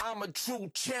I'm a true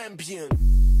champion.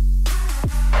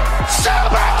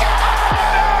 Super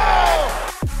Cow!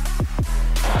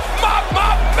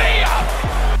 Mamma mia!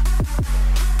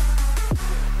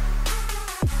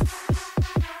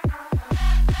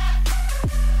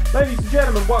 Ladies and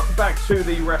gentlemen, welcome back to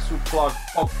the Wrestle Plug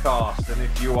podcast. And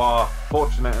if you are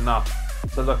fortunate enough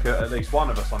to look at least one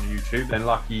of us on YouTube, then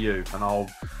lucky you. And I'll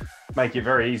make it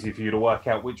very easy for you to work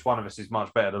out which one of us is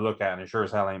much better to look at, and it sure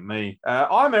as hell ain't me.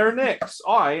 I'm Aaron Nix.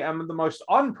 I am the most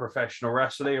unprofessional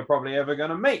wrestler you're probably ever going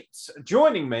to meet.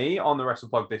 Joining me on the Wrestle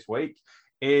Plug this week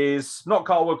is not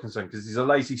Carl Wilkinson, because he's a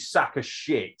lazy sack of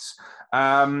shit.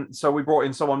 So we brought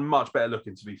in someone much better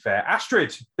looking, to be fair.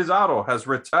 Astrid Pizarro has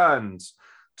returned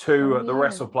to the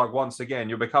Wrestle Plug once again.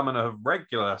 You're becoming a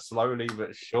regular slowly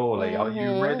but surely. Are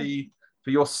you ready for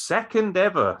your second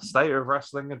ever State of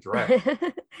Wrestling address?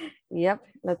 Yep,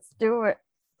 let's do it.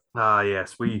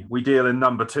 Yes, we deal in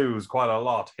number twos quite a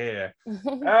lot here.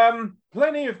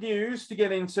 Plenty of news to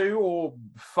get into, or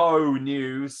faux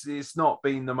news. It's not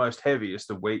been the most heaviest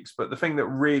of weeks, but the thing that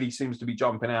really seems to be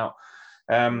jumping out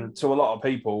to a lot of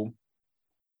people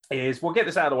is, we'll get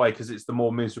this out of the way because it's the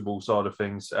more miserable side of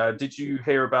things. Did you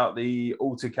hear about the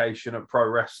altercation at Pro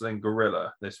Wrestling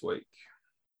Guerrilla this week?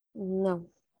 No.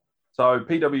 So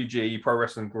PWG, Pro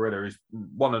Wrestling Guerrilla, is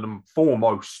one of the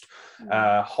foremost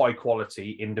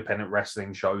high-quality independent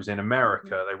wrestling shows in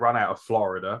America. They run out of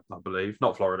Florida, I believe.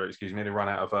 Not Florida, excuse me. They run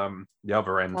out of the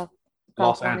other end,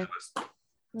 Los Angeles.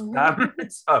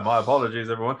 So my apologies,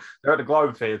 everyone. They're at the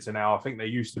Globe Theatre now. I think they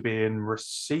used to be in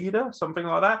Reseda, something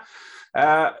like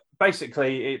that.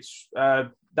 Basically, it's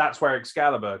that's where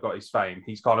Excalibur got his fame.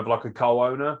 He's kind of like a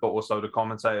co-owner, but also the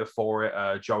commentator for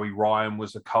it. Joey Ryan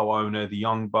was a co-owner. The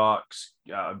Young Bucks.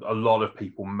 A lot of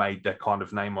people made their kind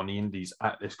of name on the indies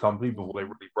at this company before they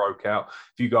really broke out.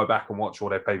 If you go back and watch all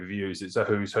their pay-per-views, it's a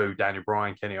who's who: Daniel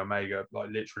Bryan, Kenny Omega, like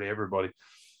literally everybody.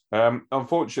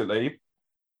 Unfortunately,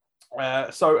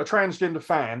 so a transgender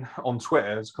fan on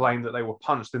Twitter has claimed that they were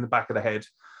punched in the back of the head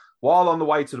while on the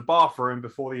way to the bathroom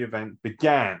before the event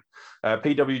began.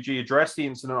 PWG addressed the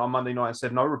incident on Monday night and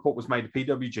said no report was made to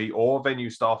PWG or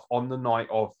venue staff on the night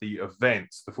of the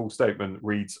event. The full statement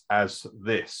reads as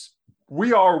this: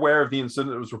 "We are aware of the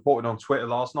incident that was reported on Twitter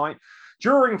last night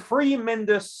during Free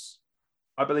Mendes,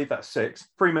 I believe that's 6,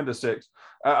 Free Mendes 6.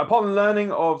 Upon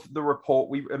learning of the report,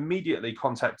 we immediately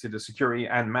contacted the security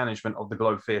and management of the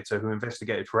Globe Theatre, who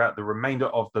investigated throughout the remainder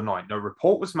of the night. No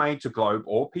report was made to Globe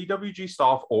or PWG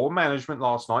staff or management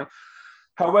last night.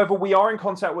 However, we are in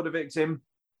contact with the victim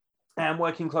and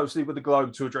working closely with the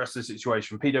Globe to address the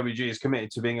situation. PWG is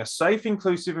committed to being a safe,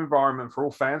 inclusive environment for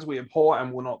all fans. We abhor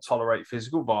and will not tolerate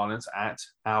physical violence at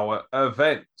our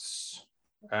events."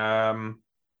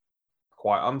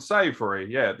 Quite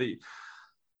unsavory. Yeah,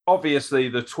 obviously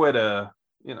the Twitter,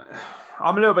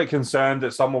 I'm a little bit concerned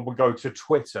that someone would go to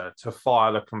Twitter to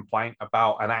file a complaint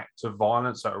about an act of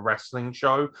violence at a wrestling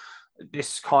show.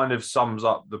 This kind of sums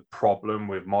up the problem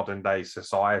with modern day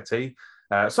society.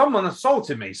 Someone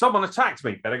assaulted me, someone attacked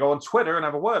me, better go on Twitter and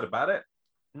have a word about it.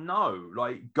 No,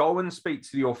 go and speak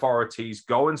to the authorities,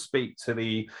 go and speak to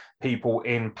the people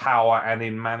in power and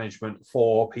in management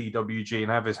for PWG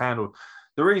and have this handled.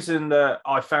 The reason that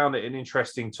I found it an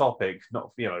interesting topic,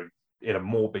 not in a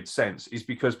morbid sense, is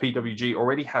because PWG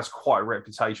already has quite a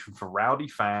reputation for rowdy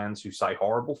fans who say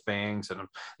horrible things, and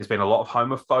there's been a lot of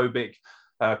homophobic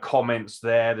comments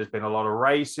there. There's been a lot of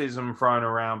racism thrown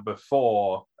around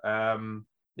before.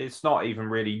 It's not even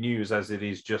really news as it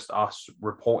is just us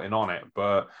reporting on it.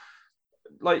 But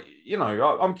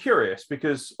I'm curious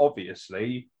because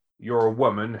obviously you're a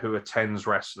woman who attends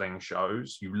wrestling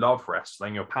shows. You love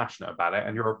wrestling. You're passionate about it.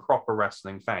 And you're a proper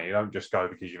wrestling fan. You don't just go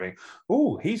because you think,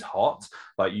 oh, he's hot.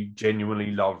 You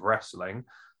genuinely love wrestling.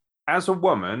 As a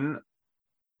woman,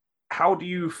 how do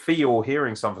you feel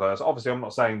hearing something like this? Obviously, I'm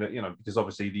not saying that, because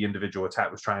obviously the individual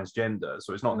attack was transgender.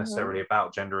 So it's not necessarily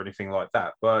about gender or anything like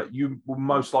that. But you will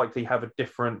most likely have a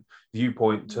different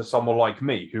viewpoint to someone like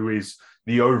me, who is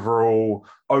the overall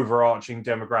overarching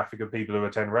demographic of people who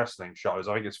attend wrestling shows.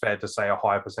 I think it's fair to say a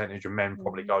higher percentage of men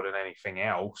probably go than anything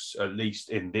else, at least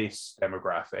in this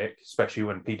demographic, especially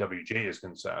when PWG is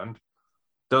concerned.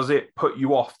 Does it put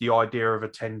you off the idea of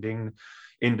attending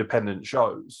independent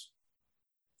shows?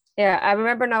 Yeah, I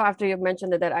remember now after you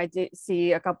mentioned it that I did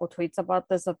see a couple tweets about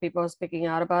this of people speaking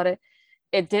out about it.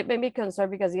 It did make me concerned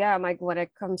because, when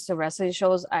it comes to wrestling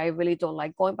shows, I really don't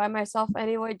like going by myself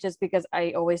anyway, just because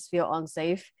I always feel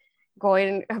unsafe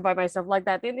going by myself like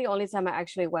that. I think the only time I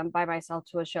actually went by myself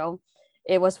to a show,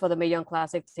 it was for the Mae Young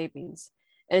Classic tapings.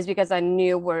 And it's because I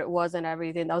knew where it was and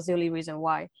everything. That was the only reason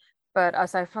why. But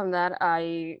aside from that,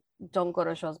 I don't go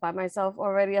to shows by myself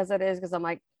already as it is, because I'm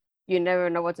like, you never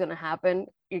know what's gonna happen.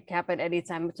 It can happen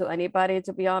anytime to anybody,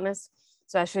 to be honest.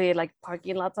 Especially like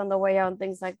parking lots on the way out and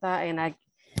things like that. And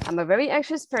I'm a very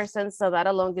anxious person, so that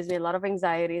alone gives me a lot of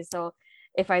anxiety. So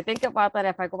if I think about that,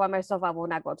 if I go by myself, I will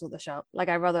not go to the show. Like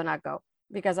I'd rather not go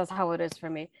because that's how it is for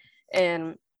me.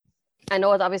 And I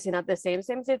know it's obviously not the same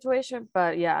situation,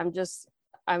 but yeah,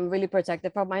 I'm really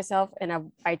protective of myself,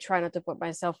 and I try not to put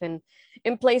myself in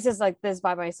places like this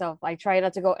by myself. I try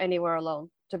not to go anywhere alone,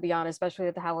 to be honest, especially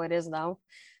with how it is now.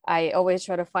 I always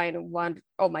try to find one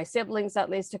of my siblings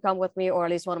at least to come with me, or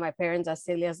at least one of my parents, as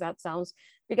silly as that sounds,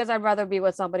 because I'd rather be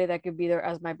with somebody that could be there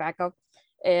as my backup.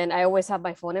 And I always have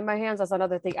my phone in my hands. That's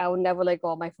another thing. I would never let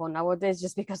go of my phone nowadays,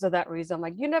 just because of that reason. I'm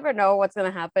like, you never know what's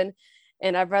gonna happen,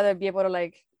 and I'd rather be able to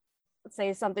like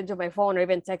say something to my phone or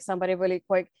even text somebody really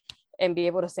quick and be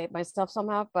able to save myself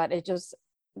somehow. But it just,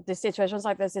 the situations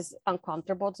like this is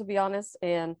uncomfortable, to be honest.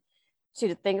 And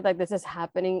to think like this is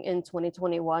happening in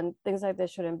 2021, things like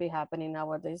this shouldn't be happening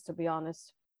nowadays, to be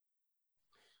honest.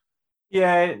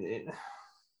 Yeah,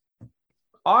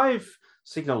 I've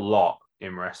seen a lot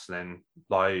in wrestling,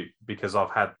 like, because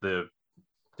I've had the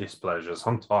displeasure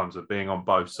sometimes of being on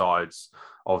both sides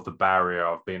of the barrier.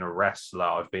 I've been a wrestler,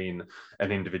 I've been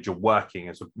an individual working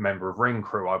as a member of ring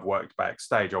crew, I've worked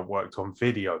backstage, I've worked on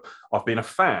video, I've been a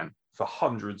fan for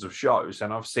hundreds of shows,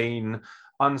 and I've seen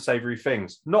unsavory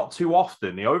things. Not too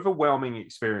often. The overwhelming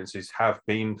experiences have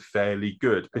been fairly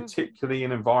good, particularly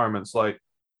in environments like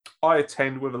I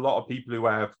attend with a lot of people who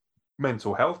have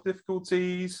mental health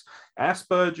difficulties,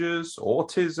 Asperger's,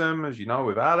 autism, as you know,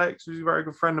 with Alex, who's a very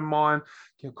good friend of mine.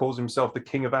 He calls himself the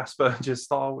king of Asperger's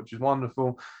style, which is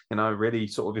wonderful. You know, really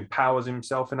sort of empowers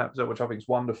himself in that episode, which I think is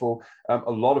wonderful. A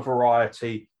lot of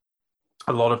variety,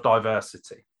 a lot of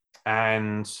diversity.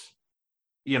 And,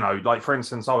 you know, like, for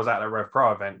instance, I was at a Rev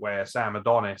Pro event where Sam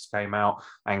Adonis came out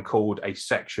and called a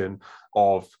section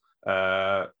of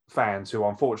fans who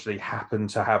unfortunately happened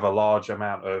to have a large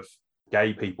amount of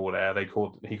gay people there. He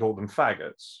called them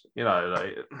faggots. You know,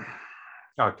 like,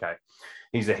 okay,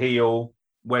 he's a heel.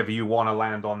 Whether you want to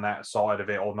land on that side of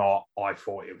it or not, I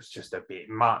thought it was just a bit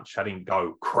much. I didn't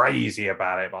go crazy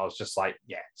about it, but I was just like,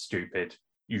 yeah, stupid.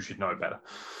 You should know better.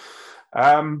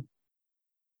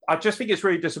 I just think it's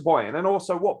really disappointing. And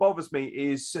also what bothers me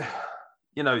is,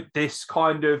 you know, this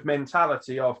kind of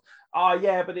mentality of, oh,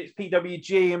 yeah, but it's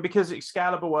PWG, and because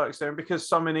Excalibur works there, and because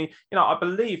so many, you know, I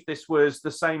believe this was the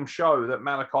same show that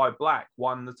Malachi Black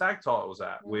won the tag titles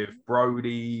at with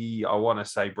Brody, I want to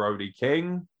say Brody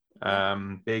King,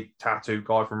 big tattoo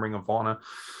guy from Ring of Honor.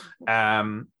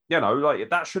 You know, like,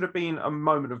 that should have been a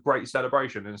moment of great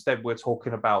celebration. Instead, we're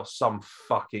talking about some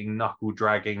fucking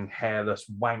knuckle-dragging, hairless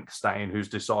wank stain who's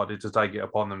decided to take it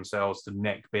upon themselves to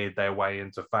neckbeard their way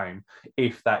into fame,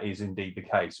 if that is indeed the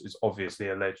case. It's obviously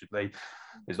allegedly.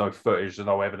 There's no footage, there's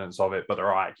no evidence of it, but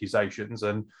there are accusations,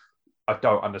 and I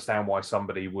don't understand why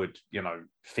somebody would, you know,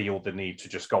 feel the need to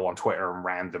just go on Twitter and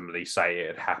randomly say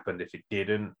it had happened if it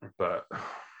didn't. But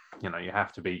you know, you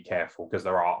have to be careful, because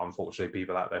there are unfortunately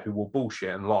people out there who will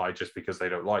bullshit and lie just because they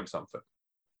don't like something.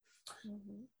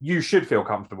 You should feel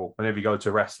comfortable whenever you go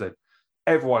to wrestling.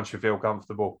 Everyone should feel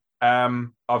comfortable.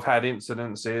 I've had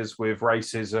incidences with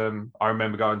racism. I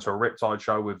remember going to a Riptide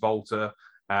show with Volta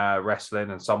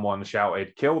wrestling, and someone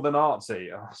shouted, "Kill the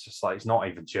Nazi." I was just like, it's not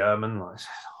even German, like, it's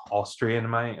Austrian,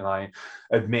 mate. And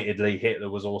admittedly, Hitler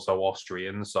was also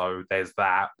Austrian, so there's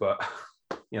that. But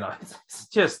you know, it's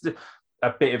just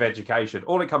a bit of education.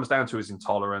 All it comes down to is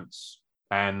intolerance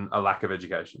and a lack of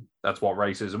education. That's what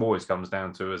racism always comes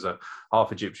down to. As a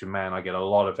half Egyptian man, I get a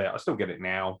lot of it. I still get it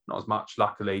now, not as much,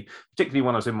 luckily. Particularly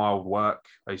when I was in my old work,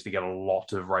 I used to get a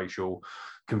lot of racial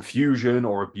confusion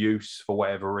or abuse for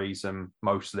whatever reason,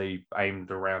 mostly aimed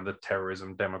around the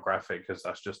terrorism demographic, because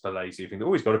that's just a lazy thing.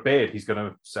 Oh, he's got a beard, he's going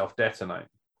to self-detonate.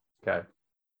 Okay.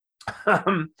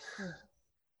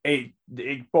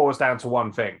 It boils down to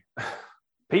one thing.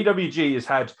 PWG has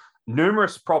had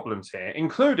numerous problems here,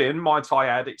 including, might I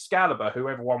add, Excalibur, who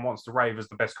everyone wants to rave as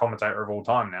the best commentator of all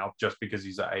time now, just because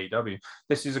he's at AEW.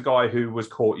 This is a guy who was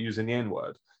caught using the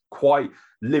N-word quite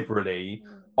liberally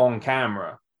on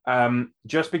camera.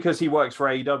 Just because he works for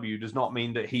AEW does not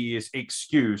mean that he is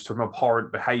excused from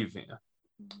abhorrent behavior.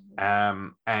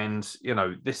 And, you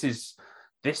know, this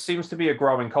seems to be a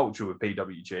growing culture with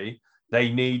PWG. They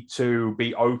need to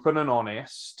be open and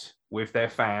honest with their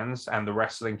fans and the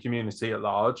wrestling community at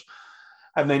large.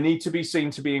 And they need to be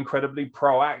seen to be incredibly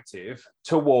proactive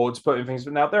towards putting things.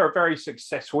 Now, they're a very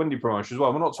successful indie promotion as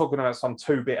well. We're not talking about some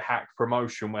 2-bit hack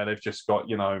promotion where they've just got,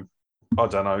 you know, I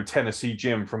don't know, Tennessee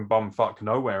Jim from bumfuck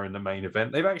nowhere in the main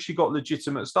event. They've actually got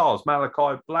legitimate stars.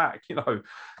 Malachi Black,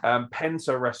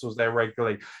 Penta wrestles there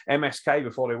regularly. MSK,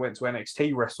 before they went to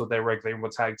NXT, wrestled there regularly and were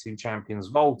tag team champions.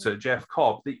 Volta, Jeff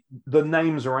Cobb. The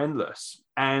names are endless.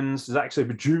 And Zack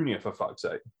Sabre Jr., for fuck's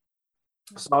sake.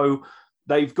 So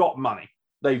they've got money.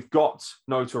 They've got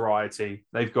notoriety.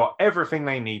 They've got everything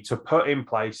they need to put in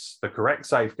place the correct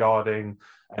safeguarding.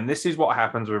 And this is what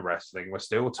happens with wrestling. We're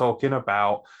still talking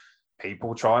about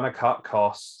people trying to cut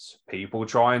costs, people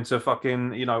trying to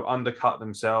fucking, undercut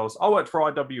themselves. I worked for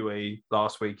IWE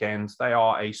last weekend. They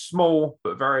are a small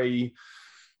but very,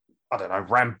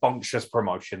 rambunctious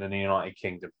promotion in the United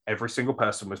Kingdom. Every single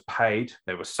person was paid.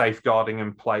 There was safeguarding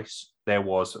in place. There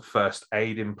was first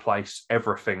aid in place.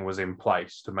 Everything was in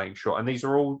place to make sure. And these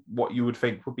are all what you would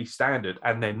think would be standard.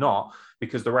 And they're not,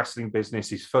 because the wrestling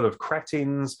business is full of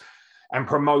cretins and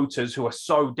promoters who are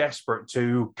so desperate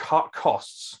to cut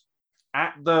costs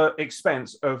at the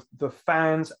expense of the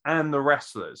fans and the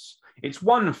wrestlers. It's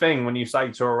one thing when you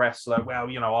say to a wrestler, well,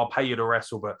 I'll pay you to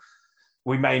wrestle, but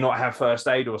we may not have first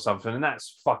aid or something. And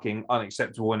that's fucking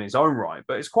unacceptable in its own right.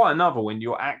 But it's quite another when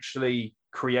you're actually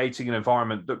creating an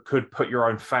environment that could put your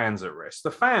own fans at risk.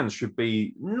 The fans should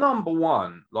be number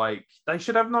one. Like, they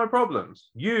should have no problems.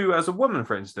 You, as a woman,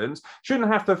 for instance,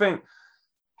 shouldn't have to think,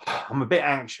 I'm a bit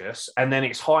anxious, and then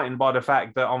it's heightened by the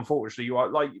fact that, unfortunately, you are,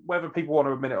 like, whether people want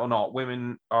to admit it or not,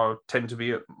 women tend to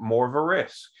be at more of a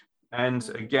risk. And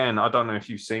again, I don't know if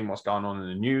you've seen what's going on in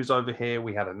the news over here.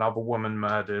 We had another woman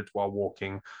murdered while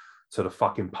walking to the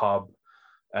fucking pub.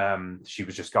 She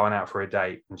was just going out for a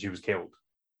date and she was killed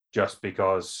just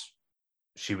because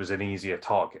she was an easier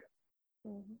target.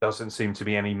 Doesn't seem to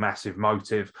be any massive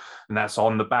motive, and that's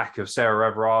on the back of Sarah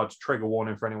Everard. Trigger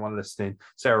warning for anyone listening.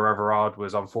 Sarah Everard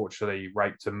was unfortunately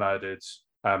raped and murdered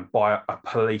by a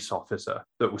police officer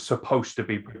that was supposed to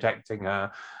be protecting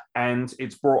her, and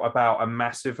it's brought about a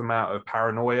massive amount of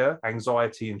paranoia,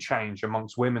 anxiety, and change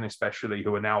amongst women, especially,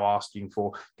 who are now asking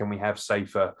for, can we have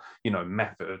safer,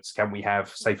 methods? Can we have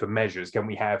safer measures? Can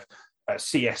we have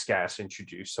CS gas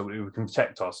introduced so we can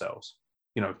protect ourselves?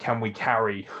 Can we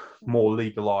carry more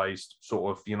legalized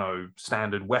sort of,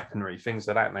 standard weaponry, things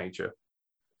of that nature?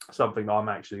 Something I'm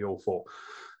actually all for.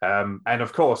 And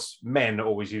of course, men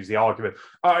always use the argument,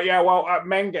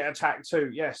 men get attacked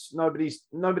too. Yes, nobody's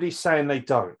saying they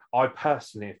don't. I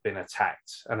personally have been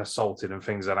attacked and assaulted and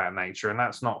things of that nature, and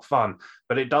that's not fun.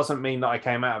 But it doesn't mean that I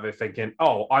came out of it thinking,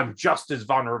 I'm just as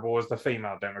vulnerable as the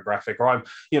female demographic, or I'm,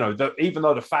 even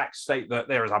though the facts state that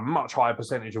there is a much higher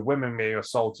percentage of women being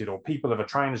assaulted, or people of a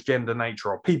transgender nature,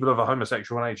 or people of a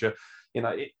homosexual nature,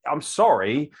 I'm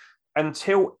sorry.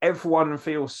 Until everyone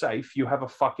feels safe, you have a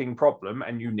fucking problem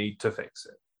and you need to fix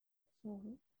it.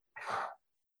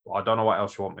 Well, I don't know what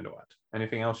else you want me to add.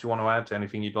 Anything else you want to add?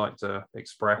 Anything you'd like to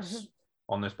express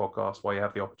on this podcast while you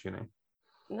have the opportunity?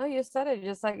 No, you said it.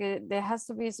 Just like there has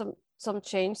to be some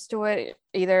change to it,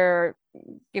 either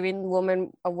giving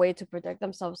women a way to protect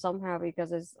themselves somehow,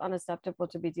 because it's unacceptable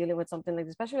to be dealing with something like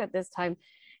this, especially at this time.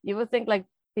 You would think like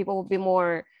people would be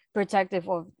more protective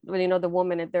of, the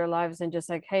woman in their lives, and just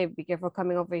like, hey, be careful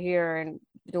coming over here and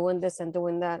doing this and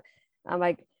doing that. I'm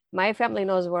like, my family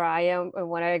knows where I am and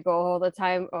when I go all the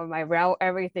time, or my route,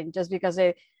 everything, just because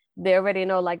they already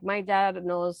know. Like, my dad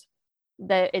knows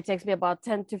that it takes me about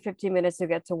 10 to 15 minutes to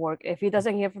get to work. If he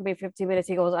doesn't hear from me 15 minutes,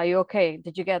 he goes, are you okay?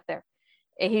 Did you get there?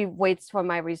 And he waits for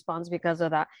my response because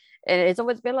of that. And it's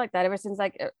always been like that ever since,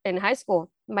 like, in high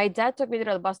school. My dad took me to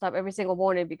the bus stop every single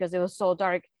morning because it was so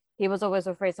dark. He was always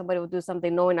afraid somebody would do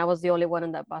something, knowing I was the only one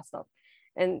in that bus stop.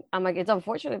 And I'm like, it's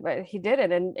unfortunate, but he did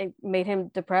it. And it made him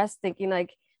depressed, thinking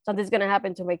like something's going to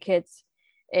happen to my kids.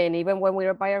 And even when we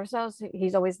were by ourselves,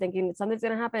 he's always thinking something's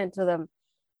going to happen to them.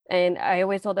 And I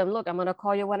always told them, look, I'm going to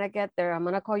call you when I get there. I'm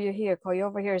going to call you here, call you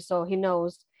over here. So he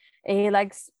knows. And he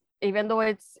likes, even though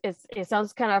it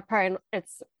sounds kind of paranoid,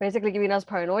 it's basically giving us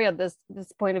paranoia at this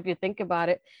point, if you think about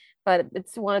it. But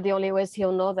it's one of the only ways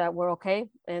he'll know that we're okay.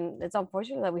 And it's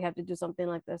unfortunate that we have to do something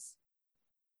like this.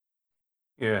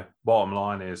 Yeah, bottom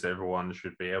line is everyone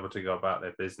should be able to go about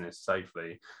their business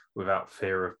safely without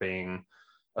fear of being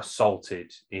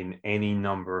assaulted in any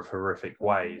number of horrific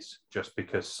ways, just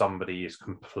because somebody is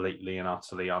completely and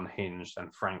utterly unhinged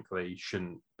and frankly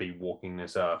shouldn't be walking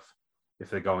this earth if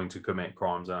they're going to commit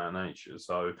crimes of that nature.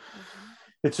 So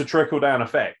it's a trickle-down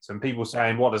effect. And people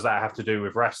saying, what does that have to do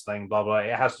with wrestling, blah, blah.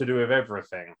 It has to do with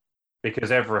everything,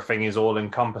 because everything is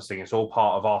all-encompassing. It's all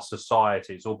part of our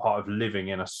society. It's all part of living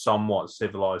in a somewhat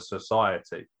civilized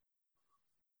society.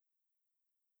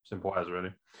 Simple as,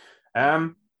 really.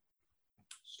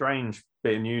 Strange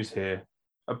bit of news here.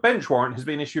 A bench warrant has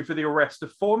been issued for the arrest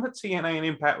of former TNA and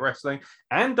Impact Wrestling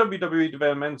and WWE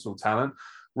developmental talent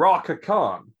Raka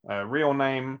Khan, real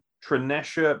name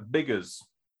Trinesha Biggers.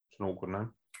 It's an awkward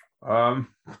name.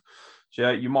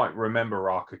 Yeah, you might remember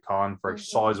Raka Khan, very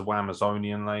sizable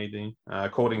Amazonian lady.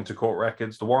 According to court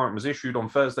records, the warrant was issued on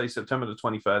Thursday, September the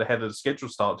 23rd, ahead of the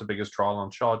scheduled start to Biggers' trial on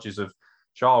charges of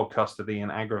child custody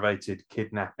and aggravated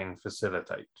kidnapping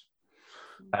facilitate.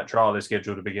 That trial is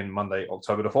scheduled to begin Monday,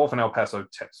 October the 4th in El Paso,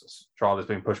 Texas. Trial has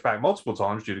been pushed back multiple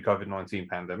times due to COVID-19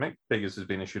 pandemic. Biggers has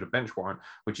been issued a bench warrant,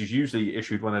 which is usually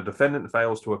issued when a defendant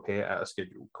fails to appear at a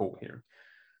scheduled court hearing.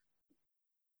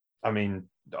 I mean,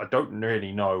 I don't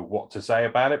really know what to say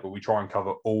about it, but we try and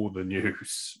cover all the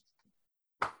news.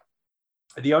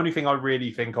 The only thing I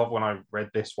really think of when I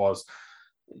read this was,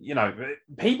 you know,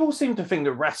 people seem to think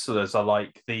that wrestlers are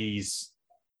like these,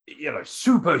 you know,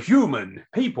 superhuman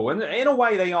people. And in a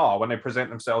way they are when they present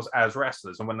themselves as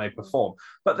wrestlers and when they perform,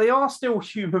 but they are still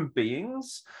human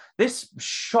beings. This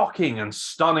shocking and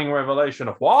stunning revelation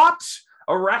of what?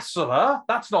 A wrestler?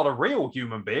 That's not a real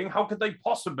human being. How could they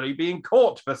possibly be in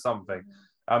court for something?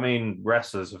 I mean,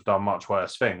 wrestlers have done much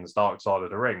worse things. Dark Side of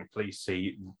the Ring. Please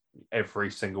see every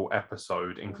single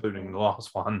episode, including the last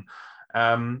one.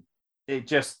 It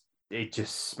just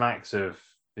smacks of,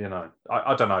 you know,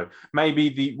 I don't know. Maybe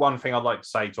the one thing I'd like to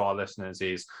say to our listeners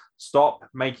is stop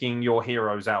making your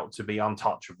heroes out to be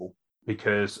untouchable,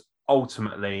 because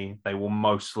ultimately they will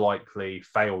most likely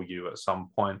fail you at some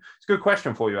point. It's a good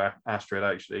question for you, Astrid,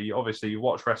 actually. Obviously, you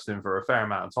watch wrestling for a fair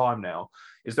amount of time now.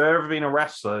 Is there ever been a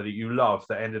wrestler that you love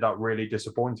that ended up really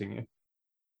disappointing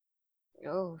you?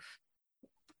 Oh,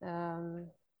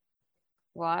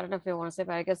 well, I don't know if you want to say,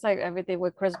 but I guess like everything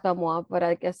with Chris Benoit, but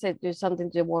I guess it there's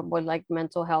something to do more with like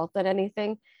mental health than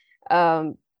anything.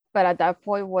 But at that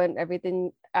point when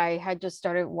everything, I had just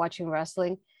started watching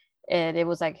wrestling, and it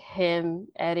was like him,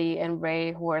 Eddie, and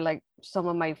Ray, who were like some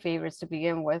of my favorites to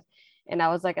begin with, and I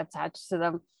was like attached to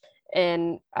them.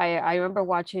 And I remember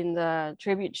watching the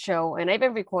tribute show, and I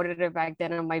even recorded it back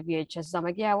then on my VHS. So I'm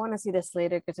like, yeah, I want to see this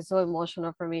later because it's so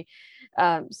emotional for me,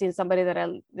 seeing somebody that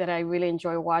I really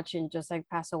enjoy watching just like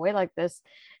pass away like this.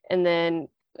 And then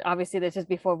obviously this is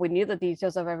before we knew the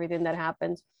details of everything that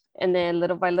happened. And then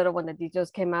little by little, when the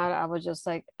details came out, I was just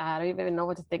like, I don't even know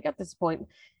what to think at this point.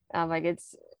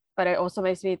 But it also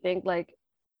makes me think like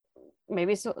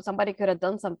maybe somebody could have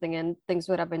done something and things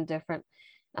would have been different.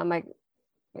 I'm like,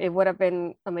 it would have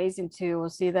been amazing to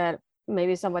see that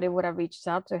maybe somebody would have reached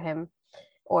out to him,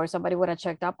 or somebody would have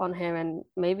checked up on him, and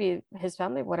maybe his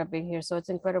family would have been here. So it's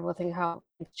incredible thing how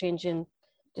it's changing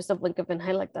just a blink of an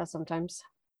eye like that sometimes.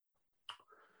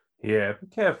 Yeah, be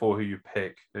careful who you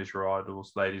pick as your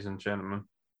idols, ladies and gentlemen.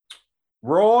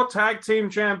 Raw Tag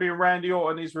Team Champion Randy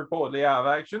Orton is reportedly out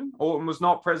of action. Orton was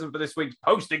not present for this week's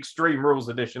post-Extreme Rules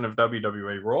edition of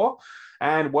WWE Raw,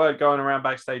 and word going around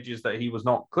backstage is that he was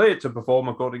not cleared to perform,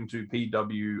 according to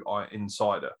PWI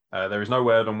Insider. There is no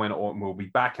word on when Orton will be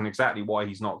back and exactly why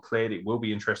he's not cleared. It will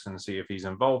be interesting to see if he's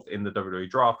involved in the WWE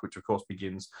draft, which of course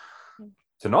begins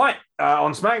tonight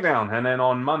on SmackDown, and then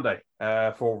on Monday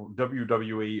for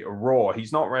WWE Raw.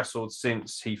 He's not wrestled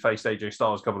since he faced AJ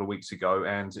Styles a couple of weeks ago,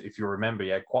 and if you remember, he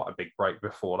had quite a big break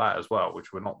before that as well,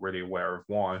 which we're not really aware of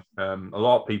why. A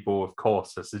lot of people, of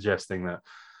course, are suggesting that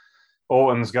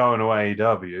Orton's going to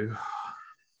AEW.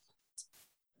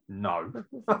 No.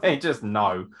 Just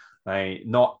no.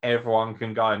 Not everyone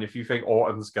can go, and if you think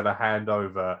Orton's going to hand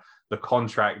over the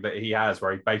contract that he has,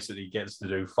 where he basically gets to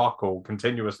do fuck all,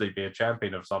 continuously be a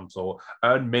champion of some sort,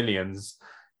 earn millions,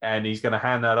 and he's going to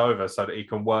hand that over so that he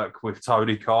can work with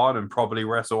Tony Khan and probably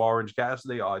wrestle Orange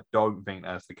Cassidy, I don't think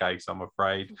that's the case, I'm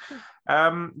afraid.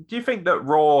 Do you think that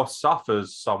Raw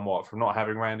suffers somewhat from not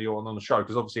having Randy Orton on the show?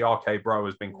 Because obviously RK Bro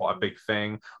has been quite a big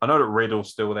thing. I know that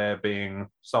Riddle's still there being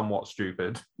somewhat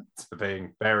stupid,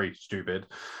 being very stupid.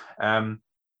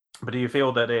 But do you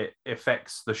feel that it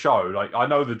affects the show? Like, I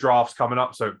know the draft's coming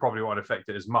up, so it probably won't affect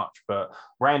it as much, but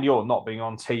Randy Orton not being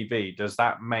on TV, does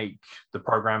that make the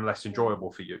program less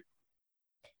enjoyable for you?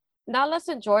 Not less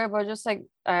enjoyable, just like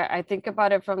I think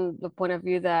about it from the point of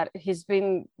view that he's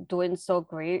been doing so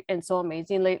great and so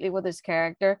amazing lately with his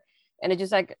character. And it's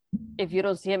just like, if you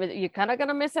don't see him, you're kind of going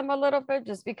to miss him a little bit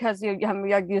just because you're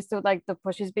used to like the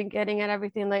push he's been getting and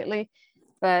everything lately.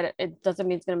 But it doesn't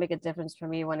mean it's going to make a difference for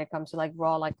me when it comes to like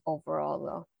Raw, like overall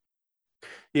though.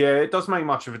 Yeah, it does make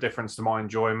much of a difference to my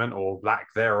enjoyment or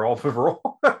lack thereof of Raw,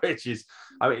 which is,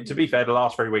 I mean, to be fair, the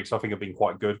last 3 weeks I think have been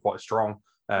quit good, quite strong.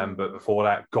 But before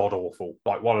that, god awful.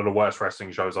 Like one of the worst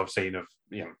wrestling shows I've seen of,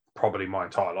 you know, probably my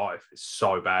entire life. It's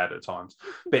so bad at times.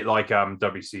 A bit like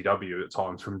WCW at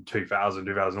times from 2000,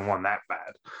 2001, that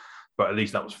bad. But at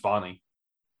least that was funny.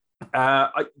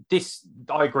 I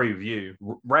agree with you.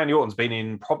 Randy Orton's been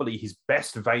in probably his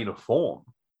best vein of form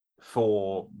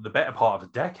for the better part of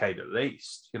a decade at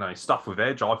least. You know, stuff with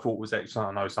Edge I thought was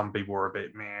excellent. I know some people were a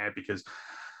bit meh because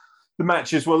the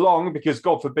matches were long, because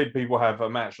God forbid people have a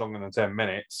match longer than 10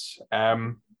 minutes.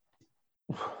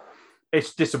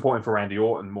 It's disappointing for Randy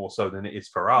Orton more so than it is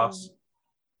for us,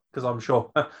 because I'm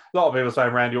sure a lot of people are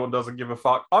saying Randy Orton doesn't give a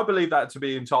fuck. I believe that to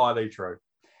be entirely true.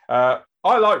 I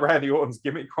like Randy Orton's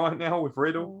gimmick right now with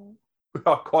Riddle.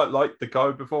 I quite liked the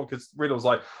code before, because Riddle's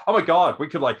like, oh my God, we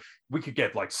could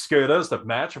get like scooters to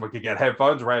match, and we could get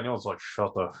headphones. Randy Orton's like,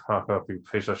 shut the fuck up, you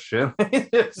piece of shit.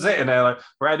 Sitting there like,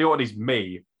 Randy Orton is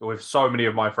me with so many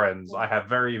of my friends. I have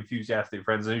very enthusiastic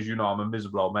friends, and as you know, I'm a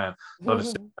miserable old man. So I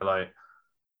just sit there like,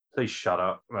 please shut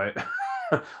up, mate.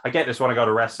 I get this when I go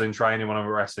to wrestling training, when I'm at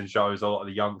wrestling shows, a lot of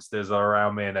the youngsters are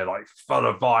around me and they're like full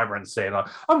of vibrancy and like,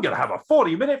 I'm going to have a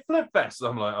 40-minute flip fest.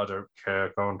 I'm like, I don't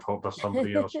care. Go and talk to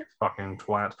somebody else, you fucking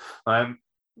twat.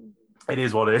 It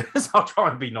is what it is. I'll try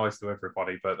and be nice to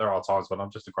everybody, but there are times when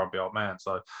I'm just a grumpy old man.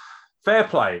 So fair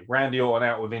play. Randy Orton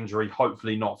out with injury,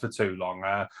 hopefully not for too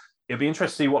long. It'll be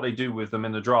interesting to see what they do with them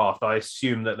in the draft. I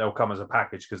assume that they'll come as a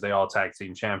package because they are tag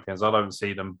team champions. I don't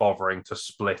see them bothering to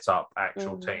split up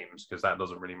actual teams, because that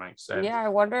doesn't really make sense. Yeah, I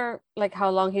wonder like how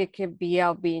long he could be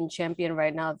out being champion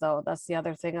right now, though. That's the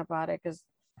other thing about it, because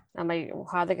I mean,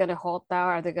 how are they going to hold that?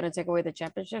 Are they going to take away the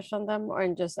championships from them, or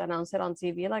just announce it on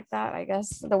TV like that? I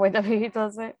guess the way WWE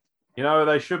does it. You know,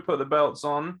 they should put the belts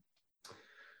on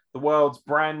the world's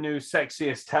brand new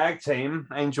sexiest tag team,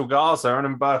 Angel Garza and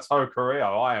Humberto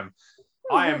Carrillo.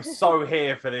 I am so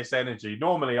here for this energy.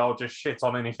 Normally, I'll just shit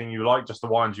on anything you like just to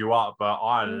wind you up, but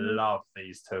I love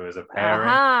these two as a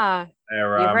pairing.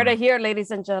 You heard it here,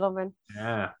 ladies and gentlemen.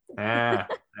 Yeah.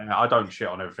 I don't shit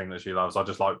on everything that she loves. I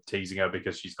just like teasing her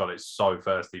because she's got it so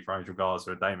thirsty for Angel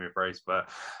Garza and Damian Priest. But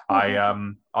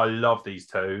I love these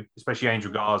two, especially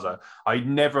Angel Garza. I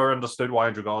never understood why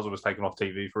Angel Garza was taken off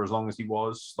TV for as long as he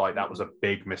was. Like, that was a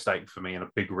big mistake for me and a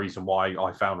big reason why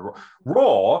I found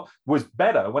Raw was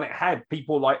better when it had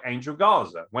people like Angel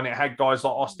Garza, when it had guys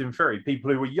like Austin Theory,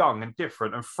 people who were young and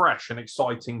different and fresh and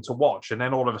exciting to watch. And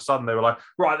then all of a sudden they were like,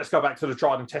 right, let's go back to the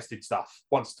tried and tested stuff.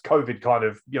 Once COVID kind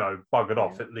of, buggered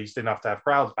off, at least enough to have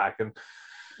crowds back. And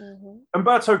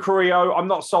Humberto Carrillo, I'm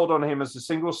not sold on him as a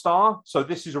single star, so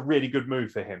this is a really good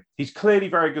move for him. He's clearly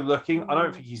very good looking. I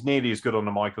don't think he's nearly as good on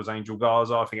the mic as Angel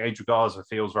Garza. I think Angel Garza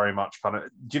feels very much kind of,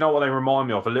 do you know what they remind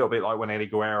me of? A little bit like when Eddie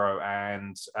Guerrero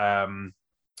and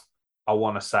I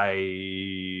want to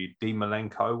say Dean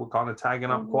Malenko were kind of tagging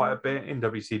up quite a bit in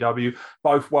WCW,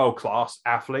 both world-class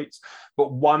athletes,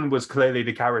 but one was clearly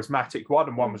the charismatic one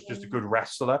and one was just a good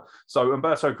wrestler. So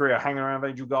Humberto Carrillo hanging around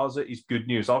with Angel Garza is good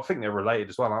news. I think they're related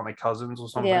as well, aren't they? Cousins or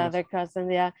something? Yeah, they're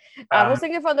cousins, yeah. I was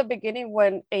thinking from the beginning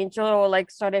when Angel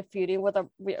started feuding with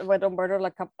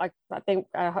Humberto I think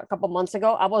a couple months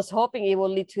ago, I was hoping it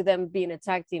would lead to them being a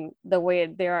tag team the way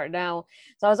they are now.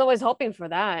 So I was always hoping for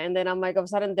that. And then I'm like, all of a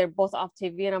sudden they're both off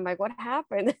TV and I'm like, what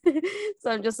happened?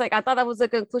 So I'm just like, I thought that was the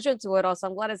conclusion to it all. So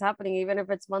I'm glad it's happening, even if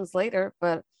it's months later.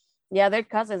 But yeah, they're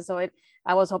cousins. So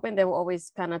I was hoping they will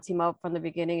always kind of team up from the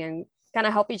beginning and kind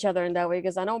of help each other in that way,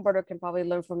 because I know Humberto can probably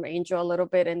learn from Angel a little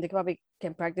bit, and they probably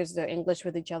can practice their English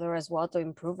with each other as well to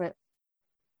improve it.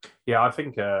 Yeah, I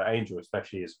think Angel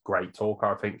especially is a great talker.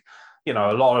 I think, a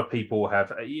lot of people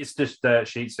have, it's just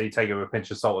sheets, so you take it with a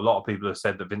pinch of salt. A lot of people have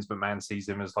said that Vince McMahon sees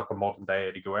him as like a modern day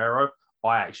Eddie Guerrero.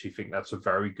 I actually think that's a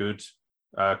very good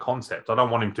concept. I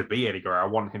don't want him to be Eddie Guerrero. I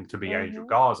want him to be Angel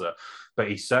Garza, but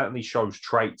he certainly shows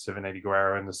traits of an Eddie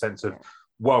Guerrero in the sense of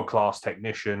world-class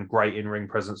technician, great in-ring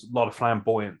presence, a lot of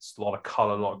flamboyance, a lot of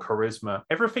color, a lot of charisma,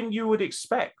 everything you would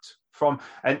expect from,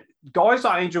 and guys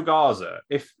like Angel Garza.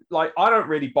 If I don't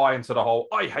really buy into the whole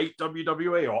I hate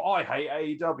WWE or I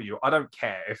hate AEW. I don't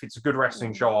care. If it's a good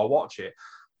wrestling show, I'll watch it.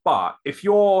 But if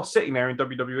you're sitting there in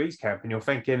WWE's camp and you're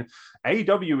thinking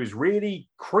AEW is really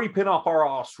creeping up our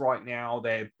ass right now,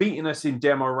 they're beating us in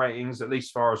demo ratings, at least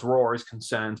as far as Raw is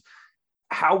concerned,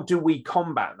 how do we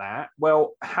combat that?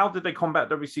 Well, how did they combat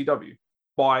WCW?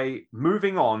 By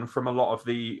moving on from a lot of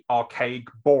the archaic,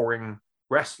 boring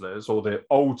wrestlers or the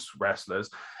old wrestlers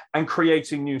and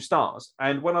creating new stars.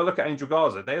 And when I look at Angel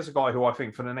Garza, there's a guy who I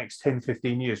think for the next 10,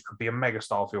 15 years could be a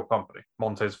megastar for your company.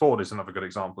 Montez Ford is another good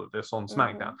example of this on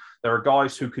SmackDown. There are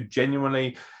guys who could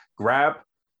genuinely grab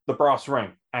the brass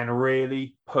ring and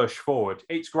really push forward.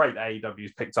 It's great that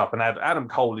AEW's picked up, and Adam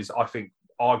Cole is, I think,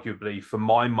 arguably, for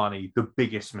my money, the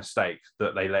biggest mistake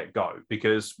that they let go,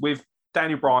 because with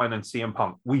Daniel Bryan and CM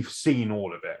Punk, we've seen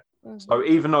all of it. So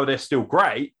even though they're still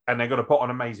great and they're going to put on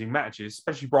amazing matches,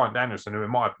 especially Bryan Danielson, who in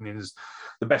my opinion is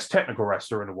the best technical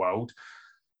wrestler in the world,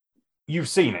 you've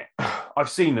seen it. I've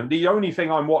seen them. The only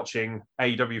thing I'm watching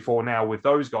AEW for now with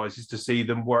those guys is to see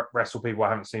them wrestle people I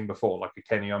haven't seen before, like a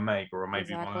Kenny Omega or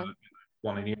maybe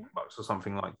one in the Young Bucks or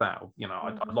something like that. You know,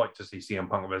 I'd like to see CM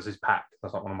Punk versus Pac.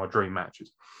 That's not one of my dream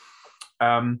matches.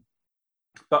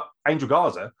 But Angel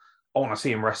Garza, I want to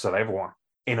see him wrestle everyone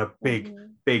in a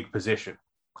big position.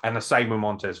 And the same with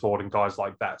Montez Ford and guys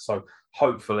like that. So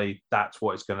hopefully that's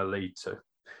what it's going to lead to.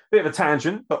 Bit of a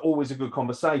tangent, but always a good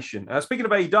conversation. Speaking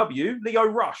of AEW, Lio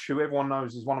Rush, who everyone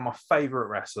knows is one of my favorite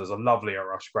wrestlers. I love Lio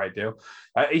Rush, great deal.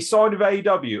 He signed with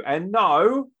AEW. And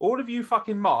no, all of you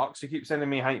fucking marks who keep sending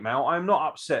me hate mail, I'm not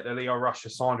upset that Lio Rush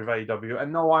has signed with AEW.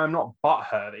 And no, I am not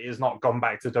butthurt that he has not gone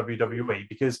back to WWE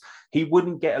because he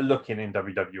wouldn't get a look in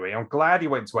WWE. I'm glad he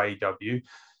went to AEW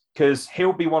because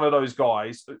he'll be one of those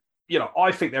guys. You know,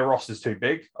 I think their roster's too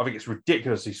big. I think it's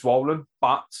ridiculously swollen,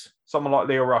 but someone like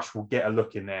Lio Rush will get a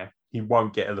look in there. He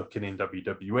won't get a look in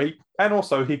WWE. And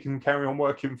also he can carry on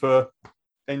working for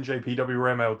NJPW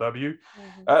or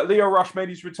MLW. Lio Rush made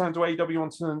his return to AEW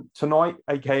on tonight,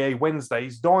 aka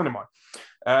Wednesday's Dynamite,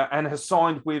 and has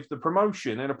signed with the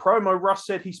promotion. In a promo, Rush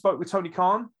said he spoke with Tony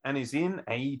Khan and is in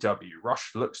AEW.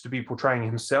 Rush looks to be portraying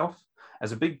himself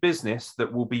as a big business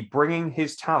that will be bringing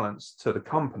his talents to the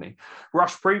company.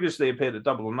 Rush previously appeared at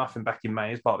Double or Nothing back in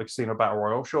May as part of the Casino Battle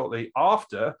Royal, shortly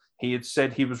after he had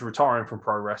said he was retiring from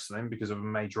pro wrestling because of a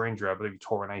major injury. I believe he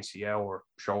tore an ACL or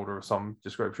shoulder of some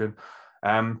description.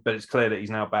 But it's clear that he's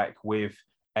now back with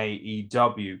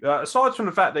AEW. Aside from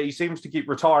the fact that he seems to keep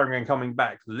retiring and coming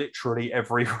back literally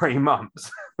every 3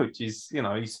 months, which is, you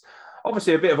know, he's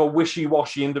obviously a bit of a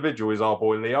wishy-washy individual, is our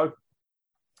boy Leo.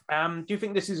 Do you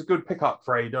think this is a good pickup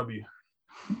for AEW?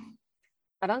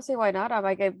 I don't see why not. I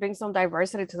might bring some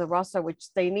diversity to the roster, which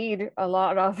they need a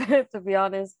lot of, to be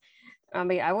honest. I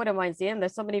mean, I wouldn't mind seeing.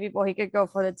 There's so many people he could go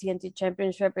for the TNT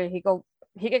Championship, and he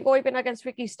can go even against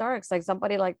Ricky Starks, like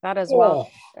somebody like that as well.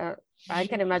 I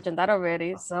can imagine that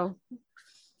already. So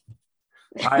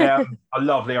I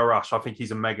love Lio Rush. I think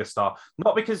he's a megastar.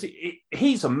 Not because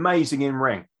he's amazing in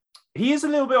ring. He is a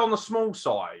little bit on the small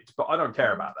side, but I don't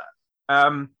care about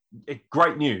that.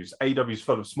 Great news. AEW is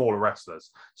full of smaller wrestlers.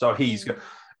 So he's,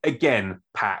 again,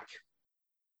 Pac.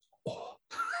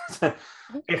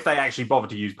 If they actually bother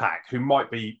to use Pac, who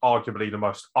might be arguably the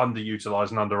most underutilized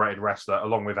and underrated wrestler,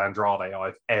 along with Andrade,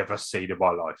 I've ever seen in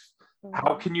my life.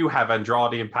 How can you have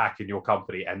Andrade and Pac in your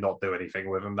company and not do anything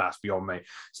with them? That's beyond me.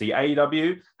 See,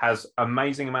 AEW has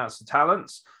amazing amounts of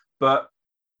talents, but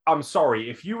I'm sorry,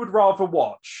 if you would rather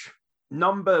watch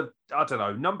number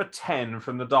 10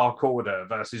 from the Dark Order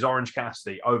versus Orange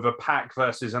Cassidy over Pac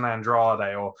versus an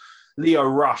Andrade, or Lio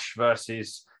Rush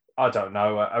versus, I don't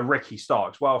know, a Ricky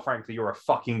Starks, well, frankly, you're a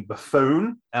fucking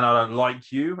buffoon and I don't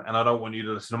like you and I don't want you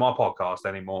to listen to my podcast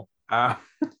anymore.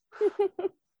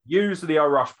 Use Lio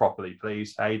Rush properly,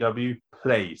 please, AEW.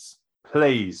 Please,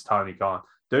 Tony Khan.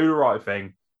 Do the right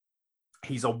thing.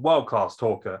 He's a world-class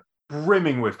talker,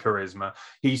 brimming with charisma.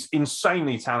 He's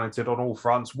insanely talented on all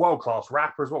fronts, world-class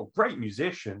rapper as well, great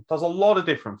musician, does a lot of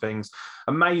different things,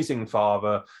 amazing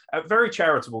father, very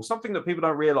charitable, something that people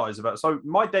don't realize about. So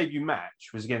my debut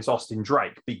match was against Austin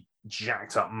Drake, big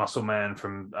jacked up muscle man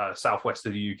from southwest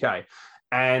of the UK.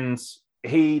 And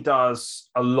he does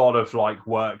a lot of like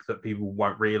work that people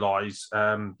won't realize,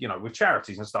 with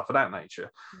charities and stuff of that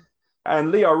nature.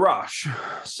 And Lio Rush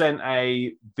sent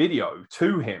a video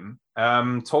to him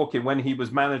talking when he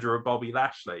was manager of Bobby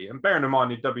Lashley. And bearing in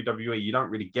mind, in WWE, you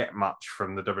don't really get much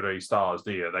from the WWE stars,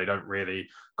 do you? They don't really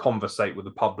conversate with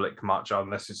the public much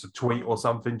unless it's a tweet or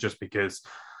something, just because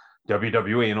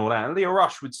WWE and all that. And Lio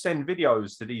Rush would send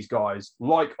videos to these guys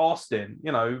like Austin,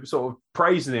 sort of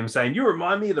praising him, saying, "You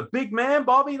remind me of the big man,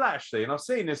 Bobby Lashley." And I've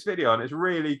seen this video and it's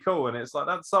really cool. And it's like,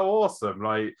 that's so awesome.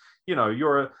 Like,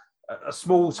 you're a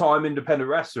small-time independent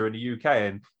wrestler in the UK,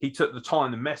 and he took the time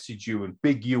to message you and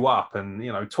big you up and,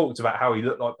 talked about how he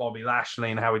looked like Bobby Lashley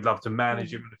and how he'd love to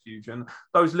manage him in the future. And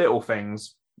those little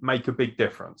things make a big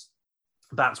difference.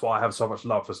 That's why I have so much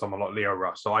love for someone like Lio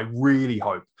Rush. So I really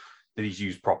hope that he's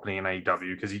used properly in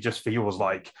AEW, because he just feels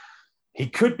like he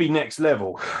could be next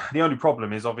level. The only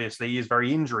problem is, obviously, he is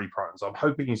very injury prone. So I'm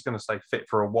hoping he's going to stay fit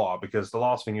for a while, because the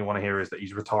last thing you want to hear is that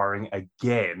he's retiring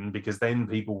again, because then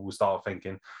people will start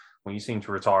thinking, well, you seem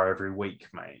to retire every week,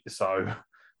 mate. So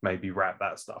maybe wrap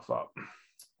that stuff up.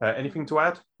 Anything to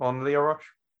add on Lio Rush?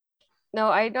 No,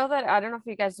 I know that, I don't know if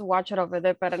you guys watch it over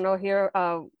there, but I know here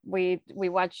we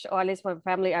watched, or at least my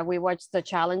family, and we watched The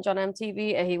Challenge on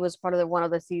MTV, and he was part of one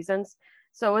of the seasons.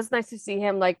 So it was nice to see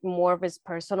him like more of his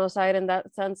personal side in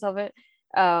that sense of it.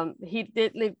 He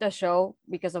did leave the show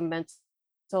because of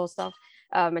mental stuff.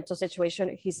 mental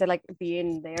situation. He said like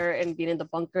being there and being in the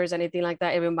bunkers, anything like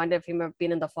that, it reminded him of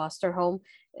being in the foster home,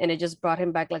 and it just brought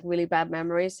him back like really bad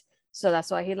memories. So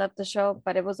that's why he left the show.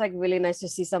 But it was like really nice to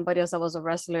see somebody else that was a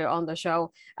wrestler on the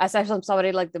show, aside from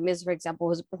somebody like The Miz, for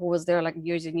example, who was there like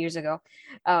years and years ago.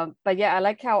 But yeah, I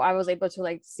like how I was able to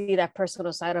like see that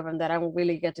personal side of him that I don't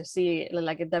really get to see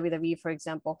like in WWE, for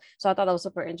example. So I thought that was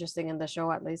super interesting in the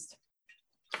show, at least.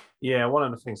 Yeah, one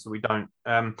of the things that we don't.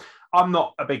 I'm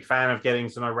not a big fan of getting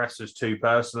to know wrestlers too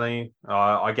personally.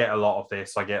 I get a lot of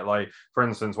this. I get like, for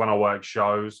instance, when I work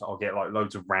shows, I'll get like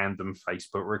loads of random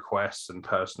Facebook requests and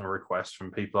personal requests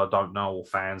from people I don't know or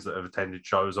fans that have attended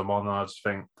shows I'm on. And I just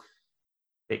think,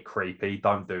 bit creepy.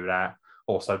 Don't do that.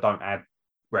 Also, don't add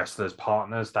wrestlers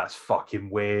partners. That's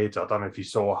fucking weird. I don't know if you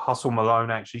saw Hustle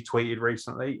Malone actually tweeted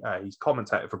recently. He's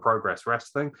commentator for Progress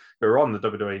Wrestling. They're on the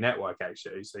WWE Network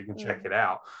actually, so you can check it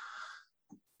out.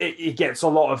 It gets a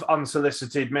lot of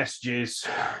unsolicited messages,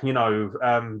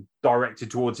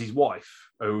 directed towards his wife,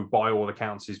 who by all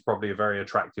accounts is probably a very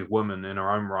attractive woman in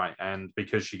her own right. And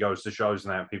because she goes to shows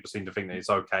now, people seem to think that it's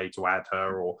okay to add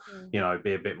her or,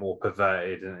 be a bit more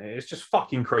perverted. And it's just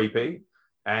fucking creepy.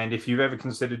 And if you've ever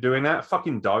considered doing that,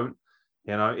 fucking don't.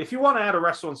 If you want to add a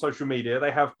wrestler on social media, they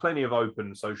have plenty of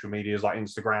open social medias like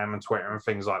Instagram and Twitter and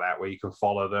things like that where you can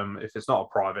follow them. If it's not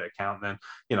a private account, then,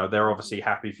 they're obviously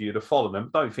happy for you to follow them.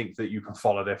 Don't think that you can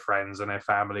follow their friends and their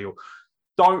family, or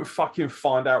don't fucking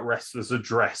find out wrestlers'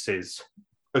 addresses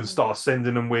and start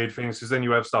sending them weird things, because then you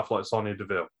have stuff like Sonya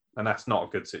Deville. And that's not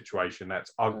a good situation.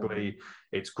 That's ugly,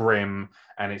 it's grim,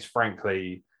 and it's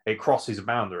frankly... it crosses a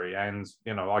boundary. And,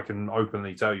 I can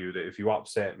openly tell you that if you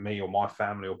upset me or my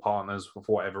family or partners for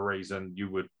whatever reason, you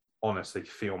would honestly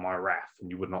feel my wrath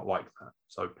and you would not like that.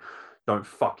 So don't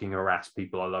fucking harass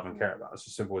people I love and care about. It's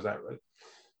as simple as that,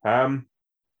 really.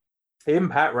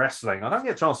 Impact Wrestling. I don't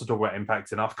get a chance to talk about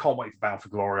Impact enough. Can't wait for Bound for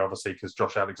Glory, obviously, because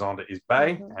Josh Alexander is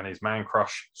Bay and his Man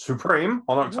Crush Supreme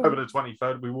on October the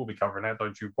 23rd. We will be covering that,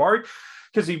 don't you worry,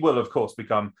 because he will, of course,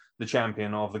 become the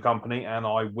champion of the company, and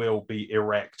I will be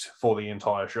erect for the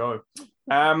entire show.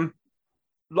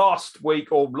 Last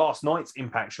week, or last night's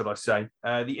Impact, should I say,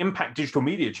 the Impact Digital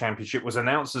Media Championship was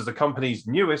announced as the company's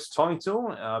newest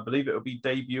title. I believe it will be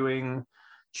debuting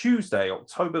Tuesday,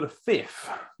 October the 5th.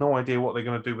 No idea what they're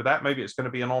going to do with that. Maybe it's going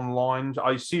to be an online.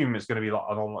 I assume it's going to be like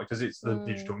an online, because it's the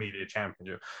Digital Media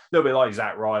Championship. A little bit like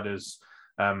Zack Ryder's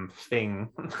thing,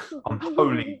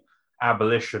 Unholy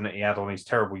Abolition, that he had on his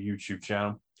terrible YouTube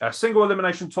channel. A single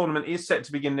elimination tournament is set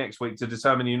to begin next week to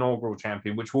determine the inaugural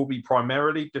champion, which will be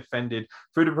primarily defended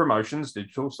through the promotion's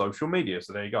digital social media.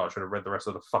 So there you go. I should have read the rest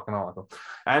of the fucking article.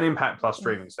 And Impact Plus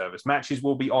streaming service. Matches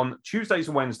will be on Tuesdays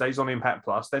and Wednesdays on Impact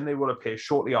Plus. Then they will appear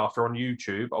shortly after on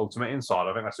YouTube, Ultimate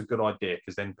Insider. I think that's a good idea,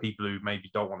 because then people who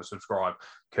maybe don't want to subscribe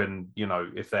can,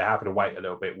 if they're happy to wait a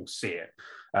little bit, will see it.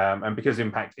 And because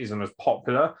Impact isn't as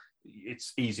popular,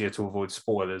 it's easier to avoid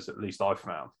spoilers, at least I've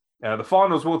found. The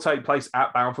finals will take place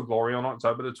at Bound for Glory on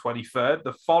October the 23rd.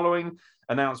 The following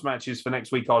announced matches for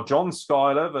next week are John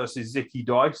Skyler versus Zicky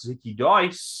Dice. Zicky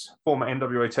Dice, former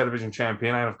NWA television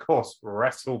champion, and of course,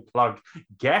 WrestlePlug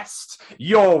guest.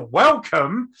 You're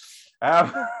welcome.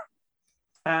 And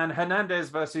Hernandez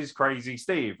versus Crazy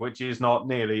Steve, which is not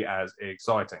nearly as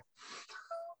exciting.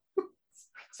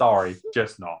 Sorry,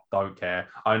 just not. Don't care.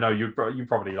 I know you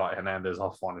probably like Hernandez. I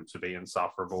find him to be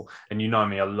insufferable. And you know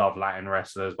me, I love Latin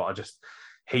wrestlers, but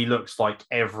he looks like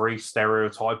every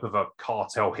stereotype of a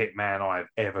cartel hitman I've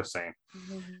ever seen.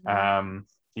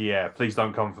 Yeah, please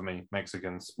don't come for me,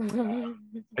 Mexicans.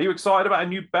 Are you excited about a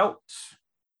new belt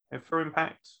for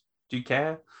Impact? Do you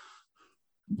care?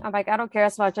 I'm like, I don't care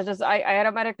as much. I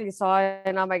automatically saw it,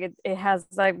 and I'm like, it has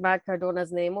like Matt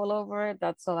Cardona's name all over it.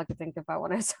 That's all I could think about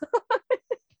when I saw it.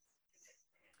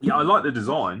 Yeah, I like the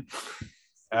design.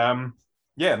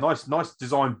 Yeah, nice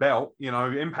design belt.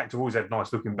 Impact have always had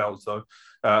nice looking belts though.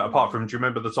 Apart from, do you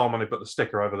remember the time when they put the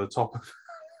sticker over the top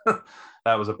of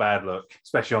that was a bad look,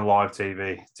 especially on live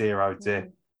TV. Dear, oh dear.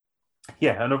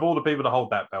 Yeah, and of all the people to hold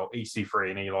that belt,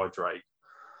 EC3 and Eli Drake.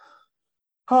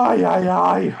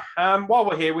 While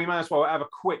we're here, we may as well have a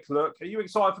quick look. Are you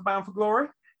excited for Bound for Glory?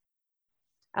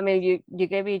 I mean, you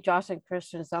gave me Josh and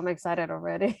Christian, so I'm excited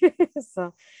already.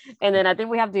 So, and then I think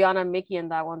we have Deonna and Mickey in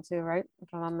that one too, right? If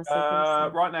I'm not mistaken.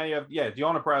 Right now, you have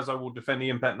Deonna Purrazzo will defend the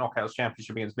Impact Knockouts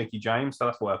Championship against Mickey James, so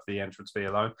that's worth the entrance fee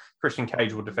alone. Christian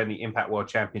Cage will defend the Impact World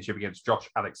Championship against Josh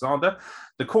Alexander.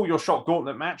 The Call Your Shot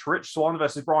Gauntlet match: Rich Swann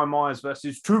versus Brian Myers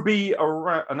versus to be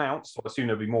announced. I assume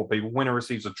there'll be more people. Winner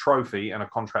receives a trophy and a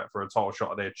contract for a title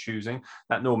shot of their choosing.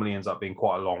 That normally ends up being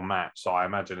quite a long match, so I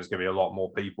imagine there's going to be a lot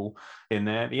more people in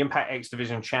there. The Impact X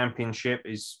Division Championship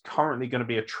is currently going to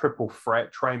be a triple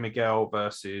threat. Trey Miguel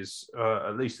versus,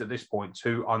 at least at this point,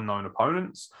 2 unknown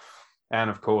opponents. And,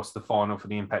 of course, the final for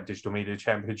the Impact Digital Media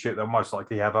Championship. They'll most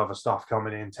likely have other stuff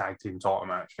coming in, tag team title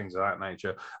match, things of that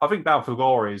nature. I think Bound for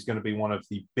Glory is going to be one of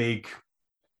the big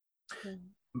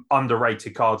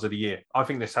underrated cards of the year. I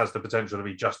think this has the potential to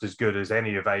be just as good as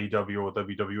any of AEW or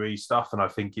WWE stuff. And I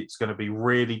think it's going to be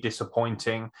really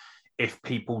disappointing if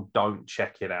people don't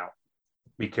check it out,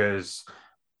 because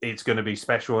it's going to be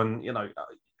special. And, you know,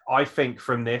 I think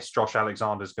from this, Josh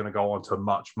Alexander is going to go on to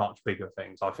much, much bigger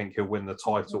things. I think he'll win the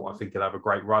title. I think he'll have a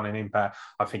great run in Impact.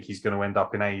 I think he's going to end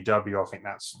up in AEW. I think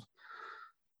that's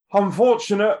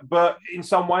unfortunate, but in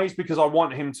some ways, because I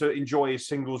want him to enjoy his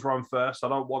singles run first. I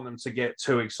don't want them to get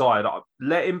too excited.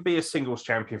 Let him be a singles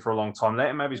champion for a long time. Let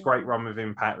him have his great run with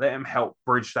Impact. Let him help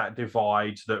bridge that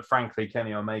divide that, frankly,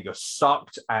 Kenny Omega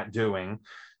sucked at doing.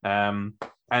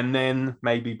 And then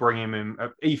maybe bring him in.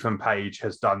 Ethan Page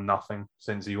has done nothing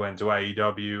since he went to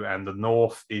AEW, and the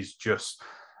North is just,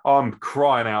 I'm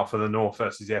crying out for the North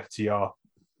versus FTR.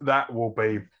 That will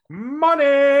be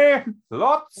money,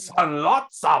 lots and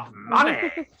lots of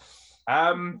money.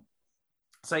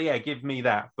 So yeah, give me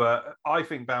that. But I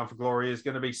think Bound for Glory is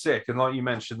going to be sick. And like you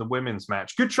mentioned, the women's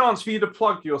match. Good chance for you to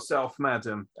plug yourself,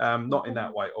 madam. Not in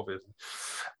that way, obviously.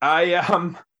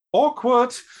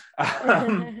 Awkward.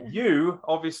 You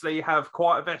obviously have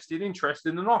quite a vested interest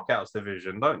in the Knockouts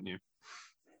division, don't you?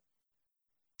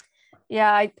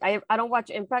 Yeah, I don't watch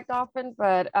Impact often,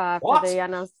 but for the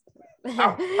announced.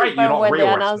 Oh, great, you're not a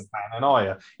real wrestling fan, are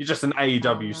you? You're just an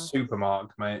AEW supermark,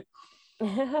 mate.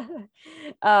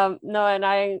 No, and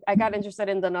I got interested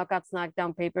in the Knockout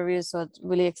SmackDown pay-per-view, so it's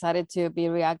really excited to be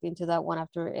reacting to that one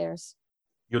after it airs.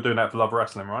 You're doing that for Love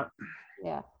Wrestling, right?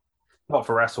 Yeah. Not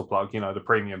for WrestlePlug, you know, the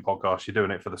premium podcast. You're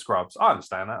doing it for the scrubs. I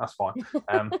understand that. That's fine.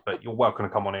 But you're welcome to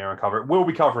come on here and cover it. We'll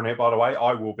be covering it, by the way.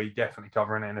 I will be definitely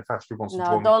covering it. And if Astrid wants to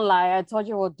join me. Don't lie. I told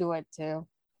you we'll do it too.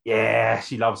 Yeah,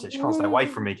 she loves it. She can't stay away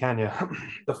from me, can you?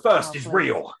 The first is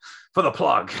real for the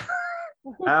plug.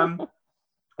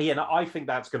 Yeah, no, I think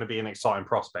that's going to be an exciting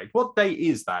prospect. What date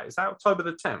is that? Is that October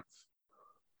the 10th?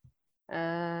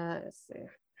 Let's see.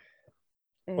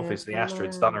 Obviously,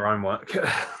 Astrid's done her own work.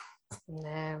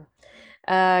 No.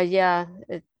 Yeah.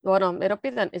 It'll be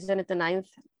then. Isn't it the 9th?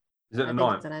 Is it the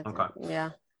 9th? Okay. Yeah.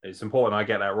 It's important I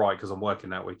get that right because I'm working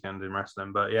that weekend in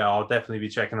wrestling. But yeah, I'll definitely be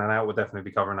checking that out. We'll definitely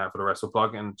be covering that for the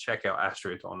WrestlePlug, and check out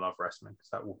Astrid on Love Wrestling because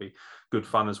that will be good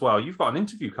fun as well. You've got an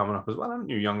interview coming up as well, haven't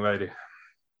you, young lady?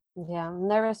 Yeah, I'm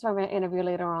nervous for my interview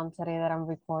later on today that I'm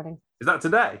recording. Is that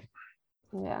today?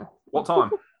 Yeah. What time?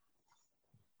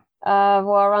 Well,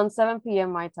 around 7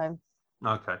 p.m. my time.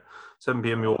 Okay, 7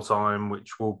 p.m. your time,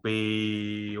 which will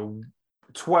be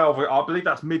 12, I believe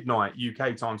that's midnight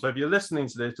UK time. So if you're listening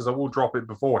to this, because I will drop it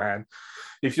beforehand,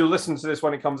 if you're listening to this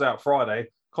when it comes out Friday,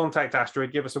 contact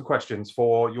Astrid, give us some questions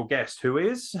for your guest, who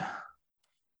is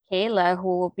Kayla,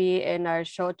 who will be in our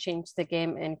show Change the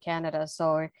Game in Canada.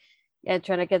 So yeah,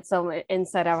 trying to get some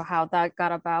insight of how that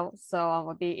got about. So I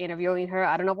will be interviewing her.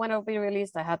 I don't know when it'll be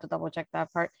released. I have to double check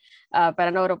that part. But I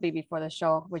know it'll be before the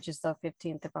show, which is the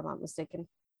 15th, if I'm not mistaken.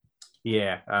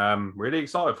 Yeah, really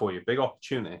excited for you. Big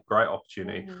opportunity, great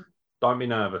opportunity. Mm-hmm. Don't be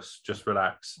nervous, just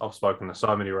relax. I've spoken to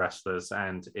so many wrestlers,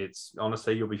 and it's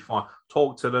honestly, you'll be fine.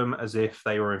 Talk to them as if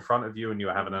they were in front of you and you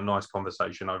were having a nice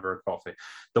conversation over a coffee.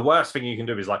 The worst thing you can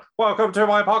do is like, welcome to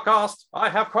my podcast. I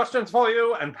have questions for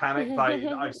you, and panic.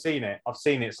 I've seen it. I've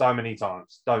seen it so many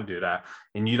times. Don't do that.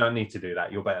 And you don't need to do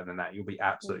that. You're better than that. You'll be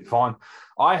absolutely fine.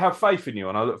 I have faith in you,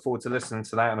 and I look forward to listening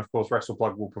to that. And of course,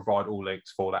 WrestlePlug will provide all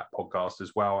links for that podcast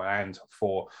as well, and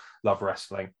for Love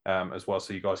Wrestling as well,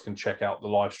 so you guys can check out the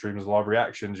live streams, live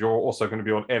reactions. You're also going to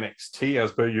be on NXT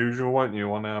as per usual, won't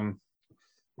you, on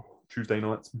Tuesday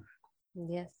nights?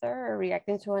 Yes, sir.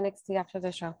 Reacting to NXT after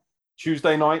the show.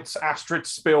 Tuesday nights, Astrid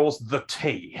spills the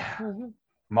tea. Mm-hmm.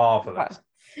 Marvelous.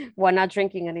 We're not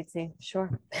drinking any tea.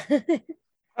 Sure.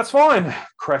 That's fine,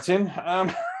 cretin.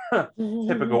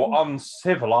 Typical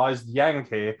uncivilized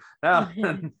Yankee. Now,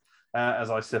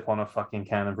 as I sip on a fucking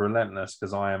can of Relentless,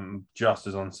 because I am just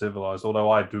as uncivilized,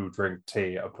 although I do drink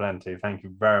tea aplenty. Thank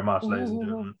you very much, ladies and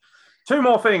gentlemen. Two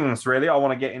more things, really, I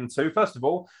want to get into. First of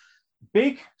all,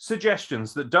 big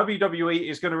suggestions that WWE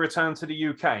is going to return to the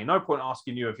UK. No point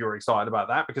asking you if you're excited about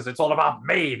that, because it's all about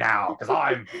me now, because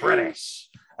I'm British.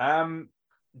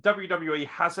 WWE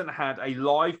hasn't had a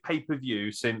live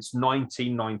pay-per-view since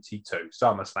 1992,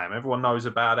 SummerSlam. Everyone knows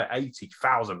about it.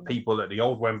 80,000 people at the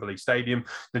old Wembley Stadium.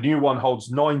 The new one holds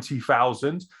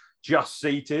 90,000 just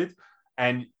seated,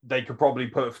 and they could probably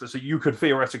so you could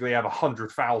theoretically have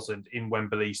 100,000 in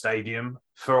Wembley Stadium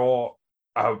for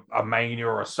a Mania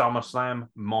or a SummerSlam,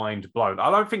 mind blown. I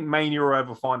don't think Mania will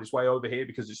ever find its way over here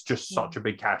because it's just such a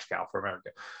big cash cow for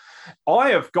America. I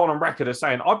have gone on record as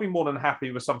saying I'd be more than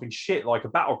happy with something shit like a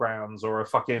Battlegrounds or a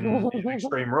fucking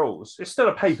Extreme Rules. It's still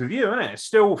a pay-per-view, isn't it? It's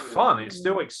still fun. It's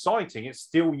still exciting. It's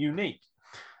still unique.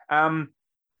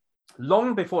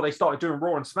 Long before they started doing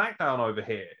Raw and SmackDown over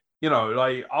here, you know,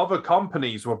 like other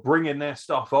companies were bringing their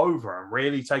stuff over and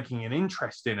really taking an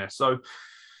interest in it. So,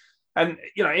 and,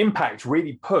 you know, Impact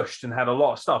really pushed and had a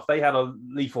lot of stuff. They had a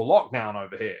Lethal Lockdown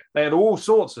over here. They had all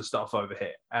sorts of stuff over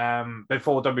here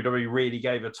before WWE really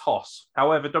gave a toss.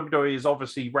 However, WWE is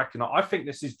obviously recognized. I think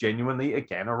this is genuinely,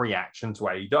 again, a reaction to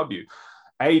AEW.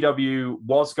 AEW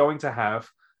was going to have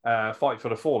Fight for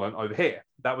the Fallen over here.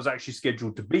 That was actually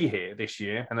scheduled to be here this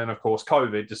year. And then, of course,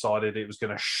 COVID decided it was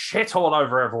going to shit all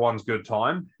over everyone's good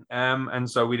time. And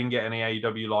so we didn't get any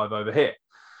AEW live over here.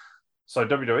 So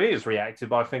WWE has reacted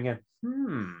by thinking,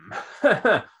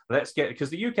 let's get, because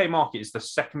the UK market is the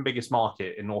second biggest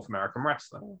market in North American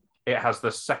wrestling. It has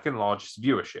the second largest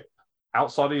viewership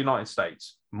outside of the United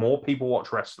States. More people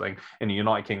watch wrestling in the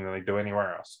United Kingdom than they do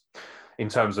anywhere else in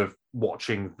terms of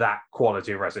watching that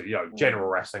quality of wrestling. You know, general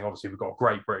wrestling, obviously we've got a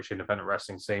great British independent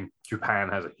wrestling scene. Japan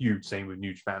has a huge scene with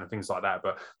New Japan and things like that,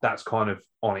 but that's kind of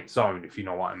on its own, if you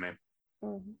know what I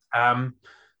mean.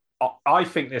 I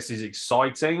think this is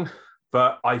exciting.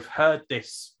 But I've heard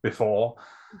this before,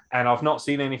 and I've not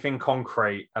seen anything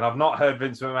concrete. And I've not heard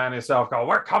Vince McMahon himself go,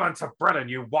 "We're coming to Britain,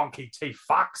 you wonky teeth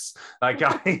fucks." Like,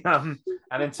 and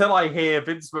until I hear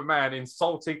Vince McMahon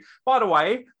insulting. By the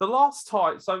way, the last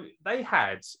time, so they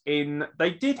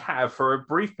did have for a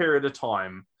brief period of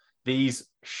time these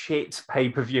shit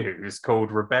pay-per-views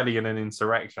called Rebellion and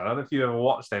Insurrection. I don't know if you ever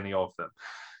watched any of them.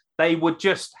 They were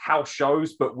just house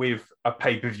shows, but with a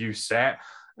pay-per-view set.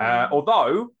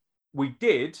 Although we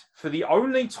did, for the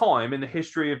only time in the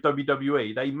history of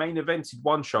WWE, they main evented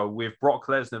one show with Brock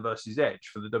Lesnar versus Edge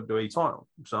for the WWE title.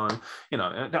 So, you know,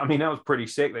 I mean, that was pretty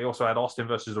sick. They also had Austin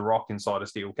versus The Rock inside a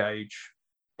steel cage.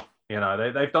 You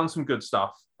know, they've done some good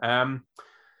stuff.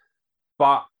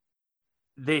 But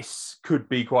this could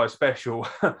be quite special.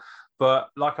 But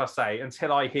like I say,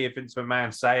 until I hear Vince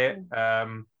McMahon say it,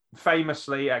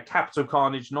 famously at Capital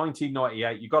Carnage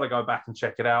 1998, you got to go back and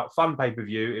check it out. Fun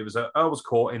pay-per-view. It was at Earl's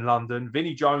Court in London.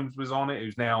 Vinnie Jones was on it,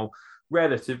 who's now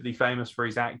relatively famous for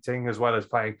his acting as well as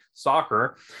playing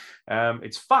soccer.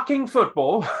 It's fucking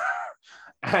football.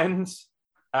 And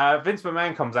Vince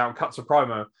McMahon comes out and cuts a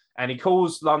promo, and he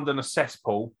calls London a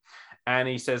cesspool. And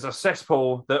he says a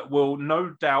cesspool that will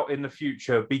no doubt in the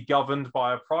future be governed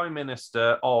by a prime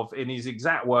minister of, in his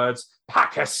exact words,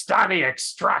 Pakistani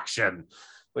extraction,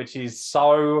 which is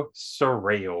so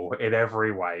surreal in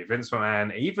every way. Vince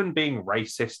McMahon even being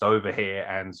racist over here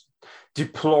and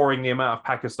deploring the amount of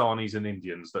Pakistanis and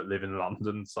Indians that live in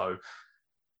London. So,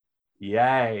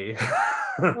 yay.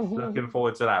 Looking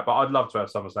forward to that. But I'd love to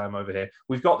have SummerSlam over here.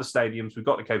 We've got the stadiums, we've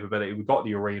got the capability, we've got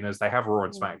the arenas. They have Raw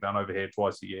and SmackDown over here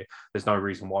twice a year. There's no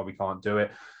reason why we can't do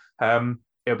it.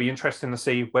 It'll be interesting to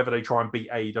see whether they try and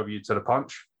beat AEW to the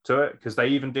punch to it, because they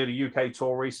even did a UK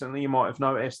tour recently. You might have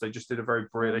noticed they just did a very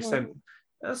brief. They sent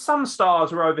some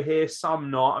stars are over here,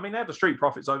 some not. I mean, they had the Street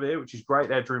Profits over here, which is great.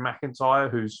 They had Drew McIntyre,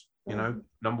 who's, you know,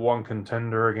 number one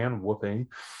contender again. Whoopee.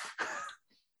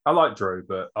 I like Drew,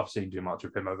 but I've seen too much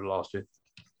of him over the last year.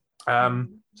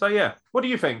 So yeah, what do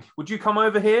you think? Would you come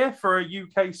over here for a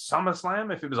UK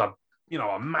SummerSlam if it was a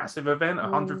massive event,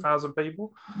 100,000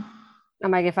 people? I'm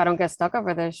like, if I don't get stuck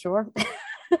over there, sure.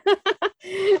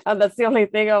 And that's the only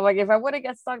thing. I'm like, if I wouldn't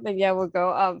get stuck, then yeah, we'll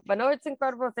go. But no, it's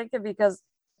incredible thinking, because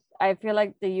I feel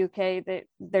like the UK,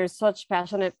 there's such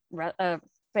passionate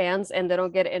fans, and they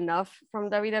don't get enough from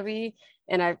WWE,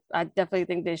 and I definitely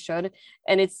think they should.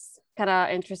 And it's kind of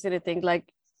interesting to think,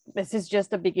 like, this is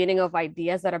just the beginning of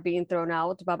ideas that are being thrown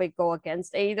out to probably go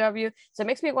against AEW. So it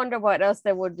makes me wonder what else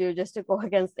they would do just to go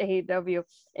against AEW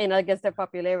and against their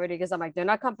popularity, because I'm like, they're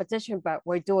not competition, but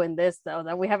we're doing this though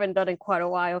that we haven't done in quite a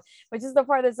while, which is the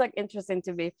part that's like interesting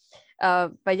to me.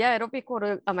 But yeah, it'll be cool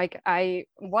to, I'm like,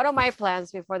 one of my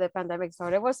plans before the pandemic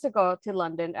started was to go to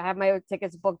London. I had my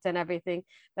tickets booked and everything,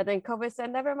 but then COVID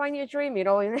said, never mind your dream, you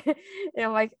know. And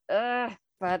I'm like,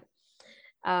 but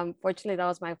fortunately that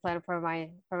was my plan for my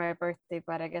birthday,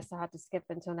 but I guess I had to skip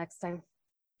until next time.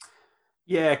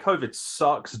 Yeah, COVID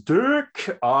sucks,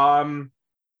 dick. I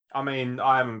mean,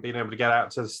 I haven't been able to get out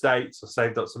to the States. I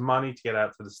saved up some money to get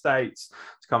out to the States,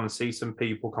 to come and see some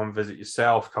people, come visit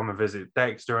yourself, come and visit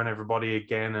Dexter and everybody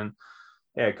again. And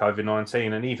yeah,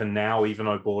 COVID-19. And even now, even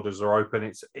though borders are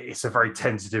open, it's a very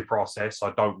tentative process.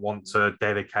 I don't want to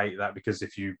dedicate that, because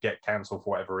if you get cancelled for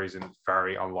whatever reason, it's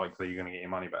very unlikely you're going to get your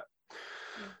money back.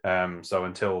 So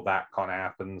until that kind of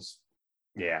happens,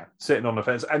 yeah, sitting on the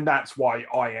fence. And that's why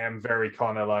I am very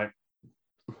kind of like,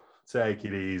 take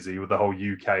it easy with the whole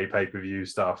UK pay-per-view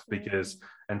stuff, because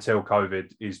until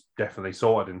COVID is definitely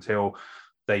sorted, until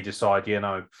they decide,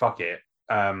 fuck it,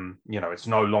 it's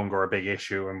no longer a big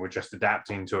issue and we're just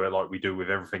adapting to it like we do with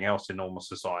everything else in normal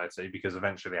society, because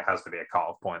eventually there has to be a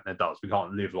cut-off point, and it does. We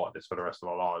can't live like this for the rest of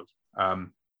our lives.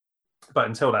 But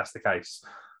until that's the case,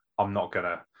 I'm not going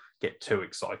to get too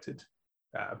excited,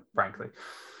 frankly.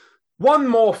 One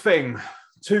more thing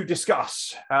to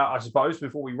discuss, I suppose,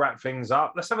 before we wrap things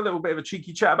up. Let's have a little bit of a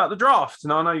cheeky chat about the draft.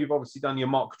 And I know you've obviously done your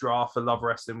mock draft for Love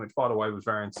Wrestling, which, by the way, was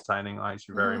very entertaining. I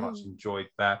actually very much enjoyed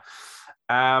that.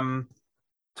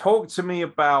 Talk to me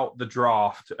about the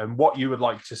draft and what you would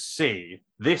like to see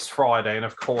this Friday and,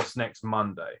 of course, next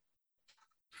Monday.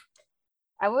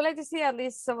 I would like to see at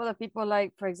least some of the people,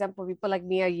 like, for example, people like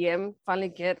Mia Yim finally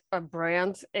get a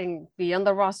brand and be on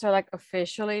the roster, like,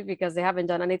 officially, because they haven't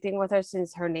done anything with her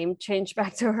since her name changed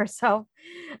back to herself.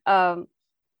 But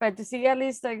to see at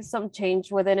least like some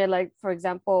change within it, like, for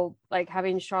example, like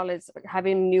having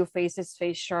new faces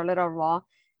face Charlotte on Raw,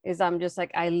 is I'm just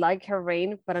like, I like her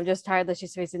reign, but I'm just tired that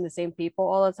she's facing the same people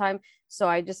all the time. So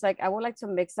I would like to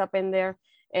mix up in there,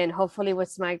 and hopefully with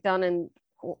SmackDown and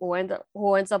who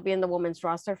ends up being the women's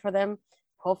roster for them,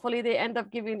 hopefully they end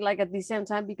up giving like a decent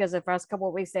time, because the first couple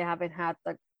of weeks they haven't had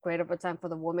the great of a time for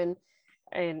the women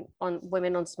on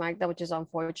SmackDown, which is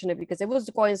unfortunate because it was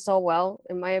going so well,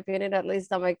 in my opinion. At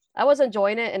least I'm like, I was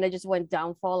enjoying it, and it just went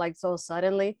downfall like so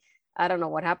suddenly. I don't know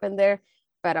what happened there,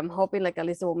 but I'm hoping like at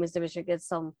least the women's division gets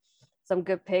some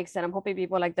good picks, and I'm hoping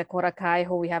people like Dakota Kai,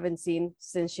 who we haven't seen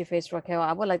since she faced Raquel,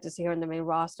 I would like to see her in the main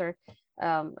roster,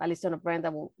 at least on a brand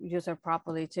that will use her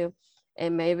properly too.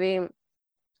 And maybe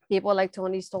people like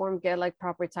Toni Storm get like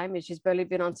proper timing. She's barely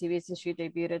been on TV since she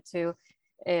debuted too.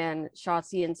 And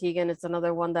Shotzi and Tegan, it's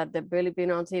another one that they've barely been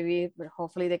on TV, but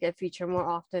hopefully they get featured more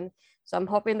often. So I'm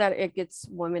hoping that it gets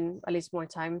women at least more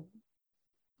time.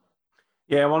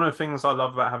 Yeah, one of the things I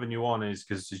love about having you on is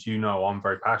because, as you know, I'm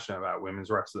very passionate about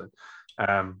women's wrestling,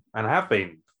 and I have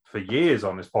been for years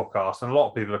on this podcast. And a lot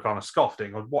of people are kind of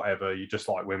scoffing or whatever, you just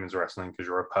like women's wrestling because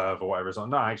you're a perv or whatever. It's like,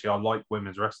 no, actually, I like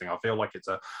women's wrestling. I feel like it's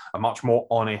a much more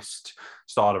honest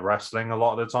style of wrestling a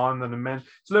lot of the time than the men.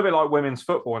 It's a little bit like women's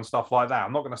football and stuff like that.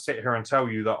 I'm not going to sit here and tell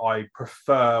you that I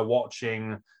prefer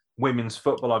watching women's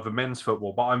football over men's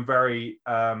football, but I'm very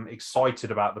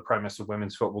excited about the premise of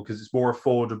women's football because it's more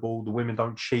affordable. The women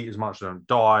don't cheat as much, they don't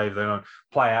dive, they don't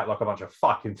play out like a bunch of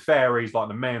fucking fairies like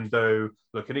the men do.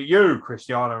 Looking at you,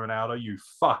 Cristiano Ronaldo, you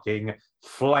fucking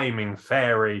flaming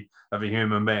fairy of a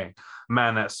human being.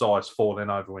 Man that size falling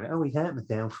over when, oh, he hurt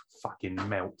myself, fucking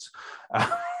melt.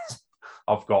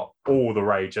 I've got all the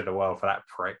rage in the world for that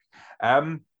prick.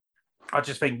 I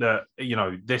just think that,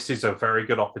 this is a very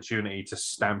good opportunity to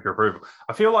stamp your approval.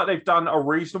 I feel like they've done a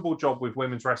reasonable job with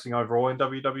women's wrestling overall in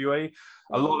WWE.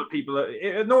 A lot of people,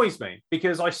 it annoys me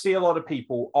because I see a lot of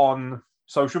people on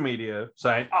social media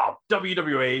saying, oh,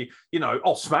 WWE,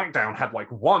 SmackDown had like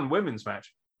one women's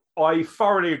match. I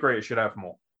thoroughly agree it should have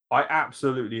more. I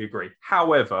absolutely agree.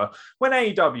 However, when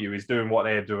AEW is doing what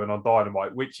they're doing on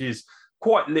Dynamite, which is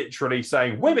quite literally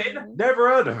saying, women, never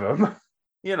heard of them,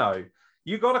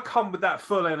 you got to come with that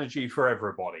full energy for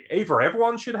everybody. Either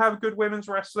everyone should have good women's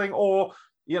wrestling or,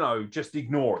 just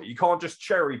ignore it. You can't just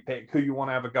cherry pick who you want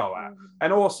to have a go at.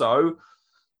 And also,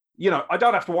 I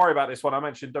don't have to worry about this when I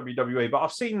mentioned WWE, but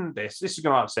I've seen this. This is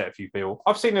going to upset a few people.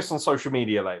 I've seen this on social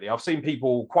media lately. I've seen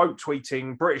people quote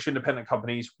tweeting British independent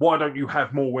companies. Why don't you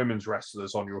have more women's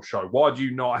wrestlers on your show? Why do you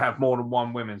not have more than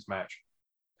one women's match?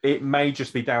 It may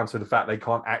just be down to the fact they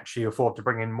can't actually afford to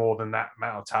bring in more than that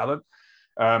amount of talent.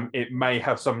 It may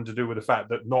have something to do with the fact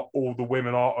that not all the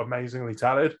women are amazingly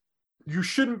talented. You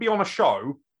shouldn't be on a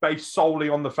show based solely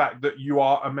on the fact that you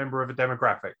are a member of a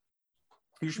demographic.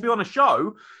 You should be on a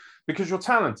show because you're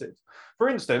talented. For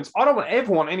instance, I don't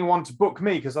ever want anyone to book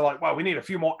me because they're like, well, we need a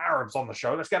few more Arabs on the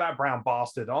show. Let's get that brown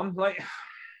bastard on. Like,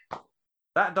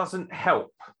 that doesn't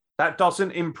help. That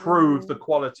doesn't improve the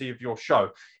quality of your show.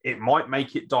 It might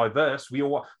make it diverse.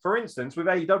 For instance, with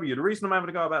AEW, the reason I'm having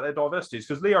to go about their diversity is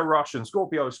because Lio Rush and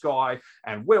Scorpio Sky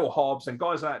and Will Hobbs and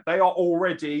guys like that, they are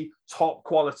already top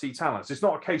quality talents. It's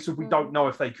not a case of we don't know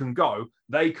if they can go.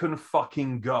 They can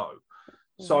fucking go.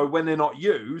 So when they're not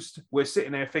used, we're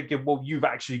sitting there thinking, well, you've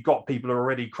actually got people who are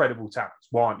already credible talents.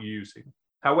 Why aren't you using them?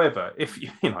 However,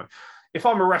 if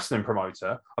I'm a wrestling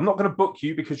promoter, I'm not going to book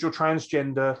you because you're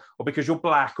transgender or because you're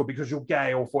black or because you're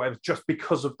gay or whatever, just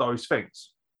because of those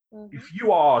things. If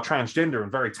you are transgender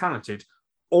and very talented,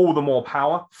 all the more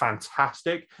power,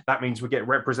 fantastic. That means we get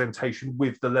representation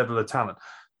with the level of talent.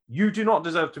 You do not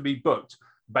deserve to be booked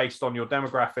based on your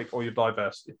demographic or your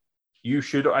diversity. You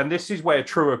should, and this is where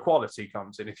true equality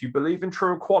comes in. If you believe in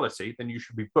true equality, then you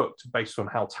should be booked based on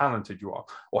how talented you are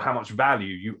or how much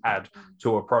value you add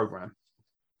to a program.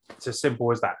 It's as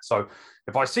simple as that. So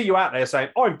if I see you out there saying,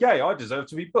 I'm gay, I deserve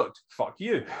to be booked, fuck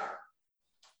you.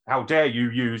 How dare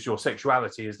you use your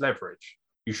sexuality as leverage?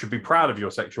 You should be proud of your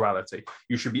sexuality.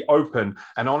 You should be open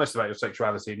and honest about your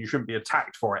sexuality, and you shouldn't be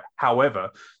attacked for it.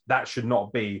 However, that should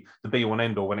not be the be-all and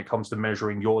end-all when it comes to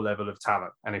measuring your level of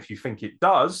talent. And if you think it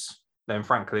does, then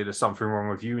frankly, there's something wrong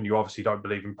with you, and you obviously don't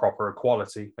believe in proper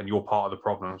equality, and you're part of the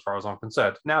problem as far as I'm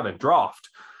concerned. Now then, draft.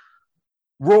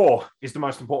 Raw is the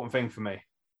most important thing for me.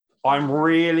 I'm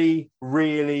really,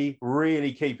 really,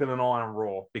 really keeping an eye on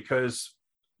Raw because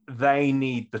they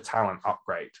need the talent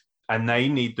upgrade and they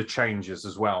need the changes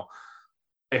as well.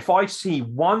 If I see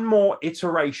one more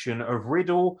iteration of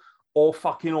Riddle or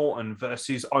fucking Orton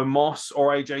versus Omos or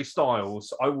AJ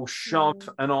Styles, I will shove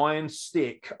an iron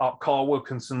stick up Carl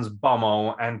Wilkinson's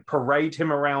bumhole and parade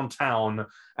him around town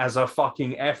as a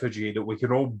fucking effigy that we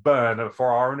can all burn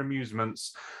for our own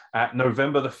amusements at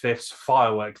November the 5th's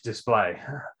fireworks display.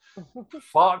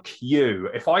 Fuck you.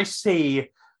 If I see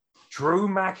Drew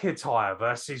McIntyre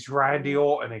versus Randy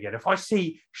Orton again, if I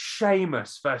see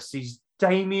Sheamus versus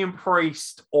Damian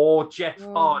Priest or Jeff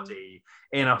Hardy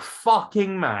in a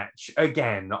fucking match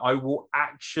again, I will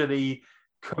actually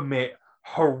commit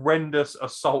horrendous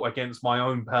assault against my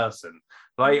own person.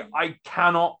 Like, I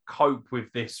cannot cope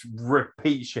with this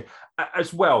repeat shit.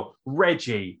 As well,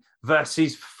 Reggie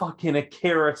versus fucking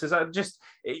Akira.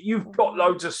 You've got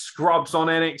loads of scrubs on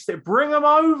NXT. Bring them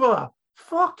over.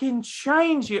 Fucking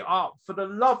change it up, for the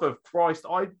love of Christ.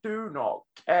 I do not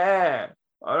care.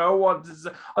 I don't want to say,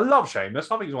 I love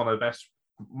Sheamus. I think he's one of the best,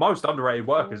 most underrated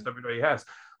workers WWE has.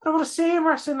 I don't want to see him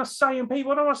wrestling the same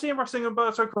people. I don't want to see him wrestling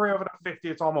Humberto Carrillo for that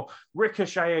 50th time, or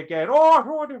Ricochet again. Oh,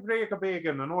 Roddy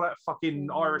again, and all that fucking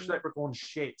Irish leprechaun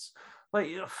shit. Like,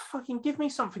 fucking give me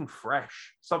something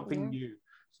fresh, something new.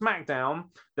 SmackDown,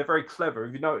 they're very clever.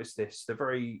 If you notice this, they're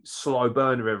very slow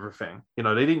burn of everything. You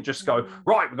know, they didn't just go,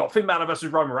 right, we've got Finn Balor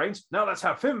versus Roman Reigns. Now let's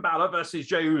have Finn Balor versus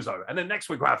Jey Uso. And then next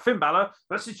week we'll have Finn Balor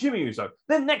versus Jimmy Uso.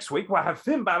 Then next week we'll have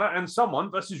Finn Balor and someone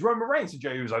versus Roman Reigns and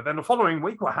Jey Uso. Then the following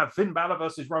week we'll have Finn Balor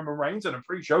versus Roman Reigns and a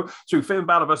pre-show to Finn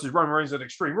Balor versus Roman Reigns at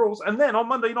Extreme Rules. And then on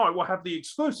Monday night we'll have the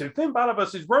exclusive Finn Balor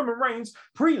versus Roman Reigns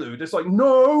prelude. It's like,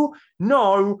 no.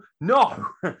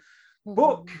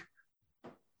 Book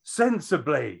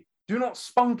sensibly. Do not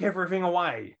spunk everything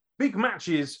away. Big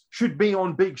matches should be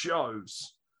on big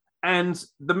shows. And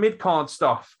the mid-card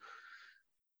stuff,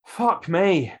 fuck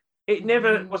me. It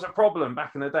never was a problem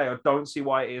back in the day. I don't see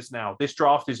why it is now. This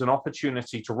draft is an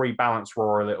opportunity to rebalance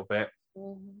Raw a little bit.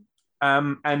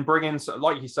 And bring in,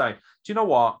 like you say, do you know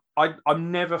what?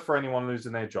 I'm never for anyone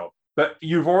losing their job. But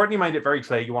you've already made it very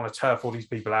clear you want to turf all these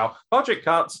people out. Budget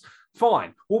cuts,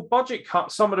 fine. We'll budget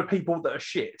cut some of the people that are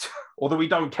shit or that we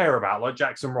don't care about, like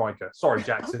Jackson Riker. Sorry,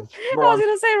 Jackson. I was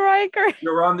going to say Riker.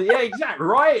 You're on the, yeah, exactly,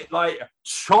 right? Like,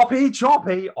 choppy,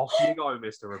 off you go,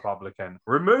 Mr. Republican.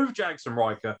 Remove Jackson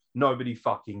Riker. Nobody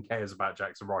fucking cares about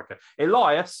Jackson Riker.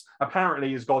 Elias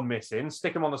apparently has gone missing.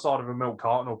 Stick him on the side of a milk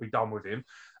carton or be done with him.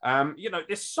 You know,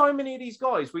 there's so many of these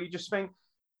guys where you just think,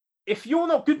 if you're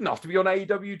not good enough to be on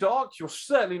AEW Dark, you're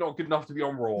certainly not good enough to be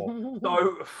on Raw.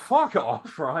 So fuck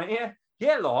off, right? Yeah,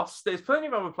 get lost. There's plenty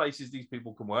of other places these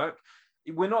people can work.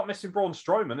 We're not missing Braun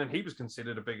Strowman, and he was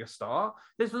considered a bigger star.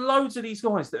 There's loads of these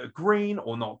guys that are green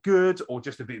or not good or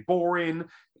just a bit boring.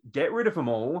 Get rid of them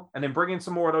all and then bring in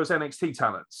some more of those NXT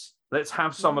talents. Let's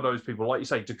have some of those people. Like you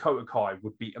say, Dakota Kai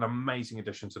would be an amazing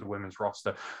addition to the women's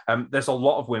roster. There's a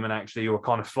lot of women actually who are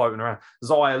kind of floating around.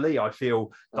 Xia Li, I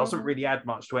feel, doesn't really add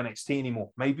much to NXT anymore.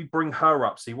 Maybe bring her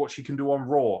up, see what she can do on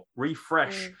Raw,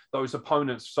 refresh those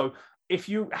opponents. So if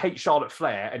you hate Charlotte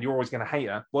Flair and you're always going to hate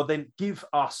her, well, then give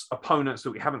us opponents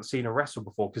that we haven't seen her wrestle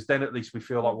before, because then at least we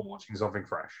feel like we're watching something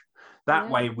fresh. That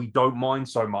way we don't mind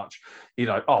so much, you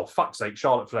know, oh, fuck's sake,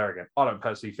 Charlotte Flair again. I don't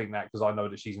personally think that, because I know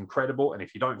that she's incredible. And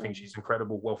if you don't think she's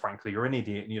incredible, well, frankly, you're an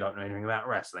idiot and you don't know anything about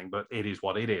wrestling, but it is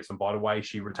what it is. And by the way,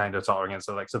 she retained her title against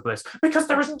Alexa Bliss because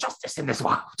there is justice in this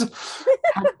world.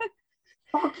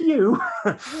 Fuck you.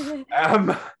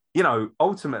 You know,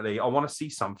 ultimately, I want to see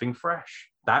something fresh.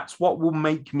 That's what will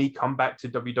make me come back to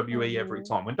WWE every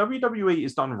time. When WWE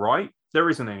is done right, there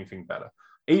isn't anything better.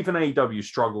 Even AEW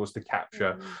struggles to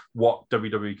capture what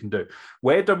WWE can do.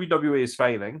 Where WWE is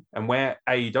failing and where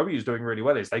AEW is doing really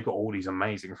well is they've got all these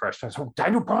amazing fresh talents. Oh,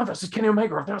 Daniel Bryan versus Kenny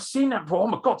Omega. I've never seen that before. Oh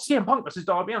my God, CM Punk versus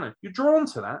Darby Allin. You're drawn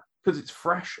to that because it's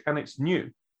fresh and it's new.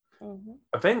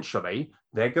 Eventually,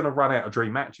 they're going to run out of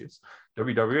dream matches.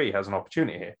 WWE has an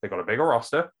opportunity here. They've got a bigger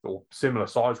roster or similar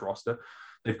size roster.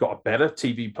 They've got a better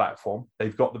TV platform.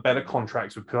 They've got the better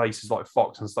contracts with places like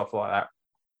Fox and stuff like that.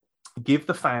 Give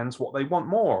the fans what they want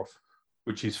more of,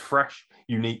 which is fresh,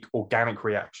 unique, organic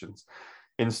reactions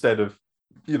instead of,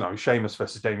 you know, Sheamus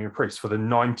versus Damian Priest for the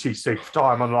 96th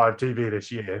time on live TV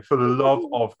this year. For the love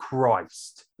of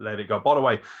Christ, let it go. By the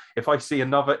way, if I see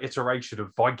another iteration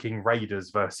of Viking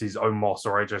Raiders versus Omos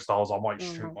or AJ Styles, I might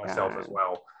shoot myself as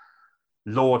well.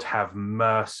 Lord have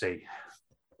mercy.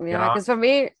 Yeah, because for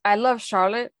me, I love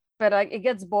Charlotte, but like it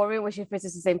gets boring when she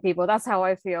faces the same people. That's how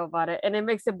I feel about it, and it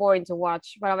makes it boring to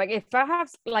watch. But I'm like, if I have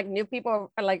like new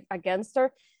people like against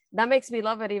her, that makes me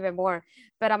love it even more.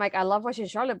 But I'm like, I love watching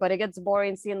Charlotte, but it gets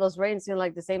boring seeing those reigns, seeing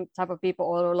like the same type of people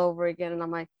all over again. And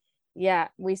I'm like, yeah,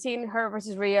 we've seen her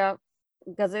versus Rhea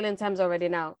gazillion times already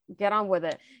now. Get on with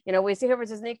it. You know, we see her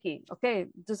versus Nikki. Okay,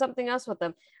 do something else with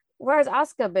them. Where's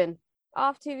Asuka been?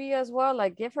 Off TV as well.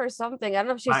 Like, give her something. I don't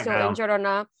know if she's still injured or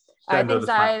not. I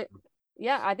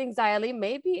think Xia Li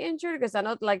may be injured because I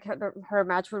know like her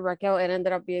match with Raquel, it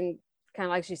ended up being kind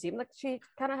of like she seemed like she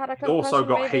kind of had a concussion. Also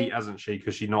got maybe. heat, hasn't she?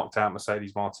 Because she knocked out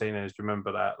Mercedes Martinez. Do you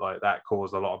remember that? Like that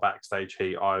caused a lot of backstage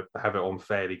heat. I have it on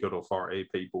fairly good authority,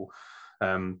 people.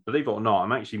 Believe it or not,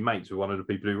 I'm actually mates with one of the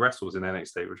people who wrestles in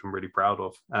NXT, which I'm really proud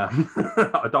of.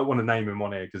 I don't want to name him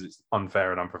on here because it's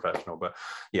unfair and unprofessional, but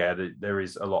yeah, there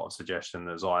is a lot of suggestion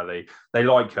that Xia Li, they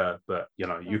like her, but you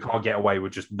know, you can't get away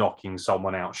with just knocking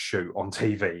someone out shoot on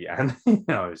TV. And you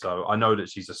know, so I know that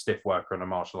she's a stiff worker and a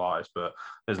martial artist, but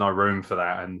there's no room for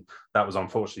that. And that was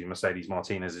unfortunately Mercedes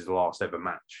Martinez's last ever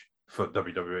match for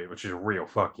WWE, which is a real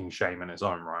fucking shame in its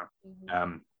own right.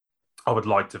 Mm-hmm. I would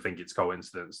like to think it's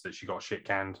coincidence that she got shit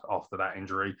canned after that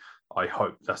injury. I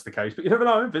hope that's the case, but you never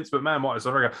know. Vince McMahon might have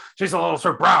sort of go, she's a little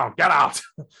so brown, get out.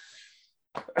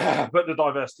 But the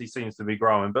diversity seems to be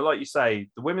growing. But like you say,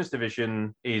 the women's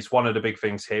division is one of the big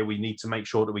things here. We need to make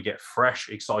sure that we get fresh,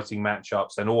 exciting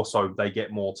matchups, and also they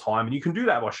get more time. And you can do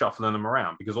that by shuffling them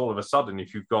around, because all of a sudden,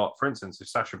 if you've got, for instance, if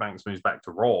Sasha Banks moves back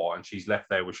to Raw and she's left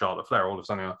there with Charlotte Flair, all of a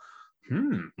sudden you're like,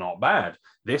 not bad.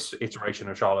 This iteration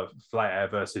of Charlotte Flair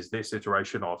versus this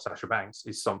iteration of Sasha Banks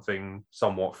is something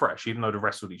somewhat fresh. Even though they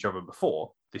wrestled each other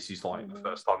before, this is like the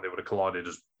first time they would have collided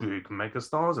as big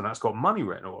megastars, and that's got money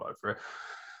written all over it.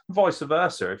 Vice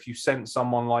versa, if you sent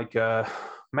someone like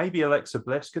maybe Alexa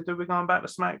Bliss could do with going back to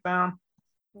SmackDown.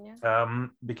 Yeah.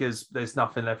 Because there's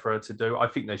nothing left for her to do. I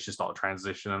think they should start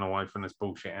transitioning away from this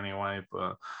bullshit anyway.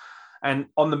 And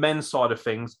on the men's side of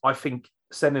things, I think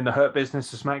sending the Hurt Business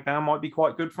to SmackDown might be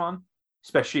quite good fun,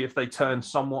 especially if they turn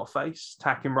somewhat face,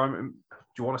 attacking Roman. Do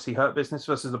you want to see Hurt Business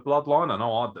versus the Bloodline? I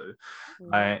know I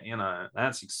do. You know,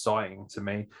 that's exciting to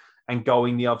me. And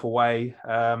going the other way,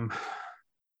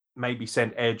 maybe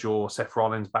send Edge or Seth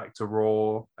Rollins back to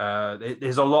Raw.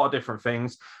 There's a lot of different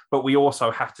things, but we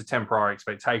also have to temper our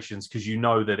expectations, because you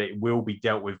know that it will be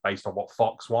dealt with based on what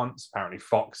Fox wants. Apparently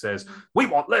Fox says, we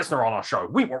want Lesnar on our show,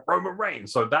 we want Roman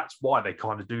Reigns. So that's why they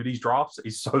kind of do these drafts,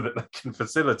 is so that they can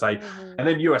facilitate. And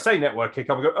then USA Network kick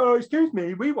up and go, oh, excuse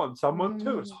me, we want someone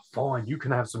too. It's like, fine, you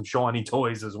can have some shiny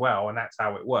toys as well. And that's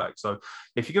how it works. So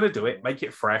if you're going to do it, make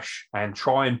it fresh and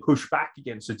try and push back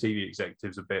against the TV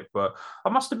executives a bit. But I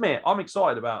must admit, I'm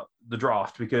excited about the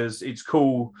draft, because it's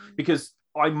cool, because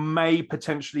I may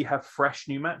potentially have fresh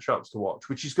new matchups to watch,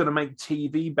 which is going to make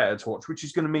TV better to watch, which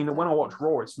is going to mean that when I watch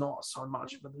Raw, it's not so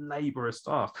much of a laborious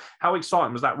task. How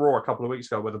exciting was that Raw a couple of weeks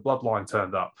ago where the Bloodline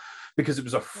turned up? Because it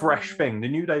was a fresh thing. The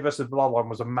New Day versus Bloodline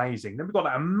was amazing. Then we got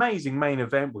that amazing main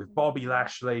event with Bobby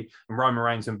Lashley and Roman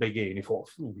Reigns and Big E. And you thought,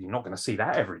 you're not going to see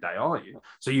that every day, are you?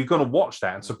 So you're going to watch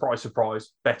that, and surprise,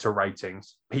 surprise, better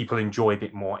ratings. People enjoyed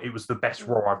it more. It was the best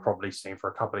Raw I've probably seen for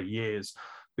a couple of years,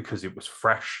 because it was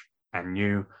fresh and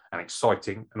new and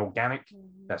exciting and organic.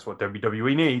 That's what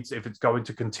WWE needs if it's going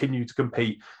to continue to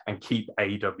compete and keep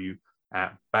AEW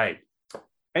at bay.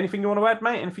 Anything you want to add,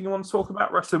 mate? Anything you want to talk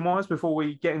about wrestling-wise before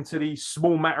we get into the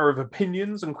small matter of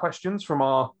opinions and questions from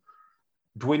our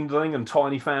dwindling and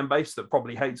tiny fan base that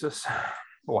probably hates us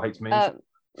or hates me?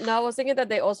 No, I was thinking that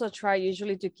they also try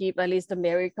usually to keep at least the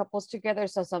married couples together.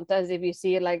 So sometimes if you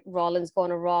see like Rollins going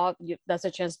to Raw, that's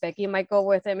a chance Becky might go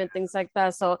with him and things like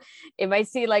that. So it might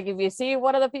see like if you see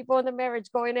one of the people in the marriage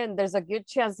going in, there's a good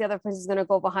chance the other person is going to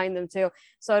go behind them too.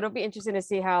 So it'll be interesting to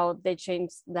see how they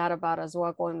change that about as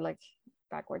well, going like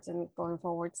backwards and going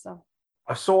forward. So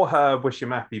I saw her wish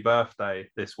him happy birthday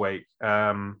this week,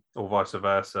 or vice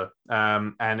versa.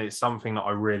 And it's something that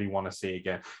I really want to see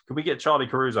again. Can we get Charlie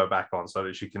Caruso back on so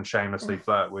that she can shamelessly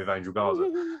flirt with Angel Garza?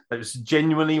 It was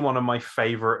genuinely one of my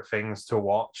favorite things to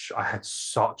watch. I had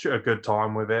such a good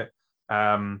time with it.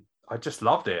 I just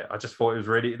loved it. I just thought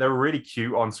they were really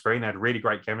cute on screen. They had really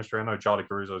great chemistry. I know Charlie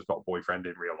Caruso's got a boyfriend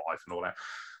in real life and all that.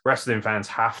 Wrestling fans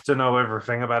have to know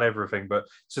everything about everything, but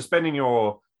suspending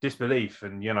your disbelief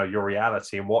and your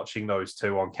reality and watching those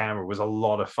two on camera was a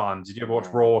lot of fun. Did you ever watch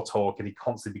Raw Talk and he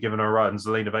constantly giving her a run?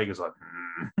 Zelina Vega's like,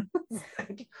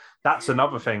 That's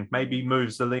another thing. Maybe move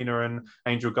Zelina and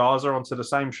Angel Garza onto the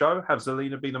same show. Have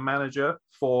Zelina be the manager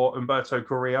for Humberto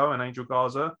Carrillo and Angel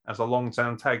Garza as a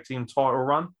long-term tag team title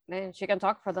run. Man, she can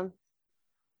talk for them.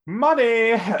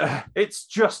 Money.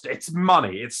 It's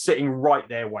money. It's sitting right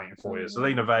there waiting for you.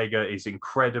 Zelina Vega is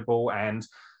incredible, and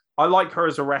I like her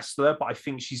as a wrestler, but I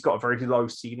think she's got a very low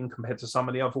ceiling compared to some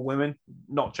of the other women,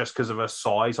 not just because of her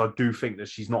size. I do think that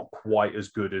she's not quite as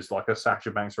good as like a Sasha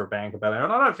Banks or a Bianca Belair,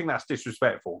 and I don't think that's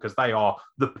disrespectful because they are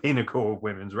the pinnacle of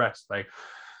women's wrestling.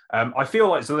 I feel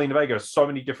like Zelina Vega has so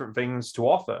many different things to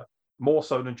offer, more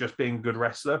so than just being a good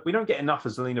wrestler. We don't get enough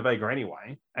of Zelina Vega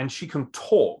anyway, and she can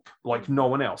talk like no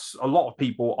one else. A lot of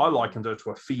people, I likened her to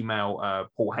a female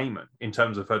Paul Heyman in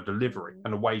terms of her delivery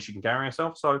and the way she can carry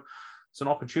herself. So it's an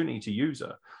opportunity to use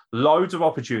her. Loads of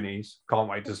opportunities. Can't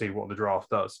wait to see what the draft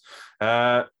does.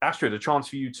 Astrid, a chance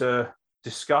for you to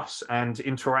discuss and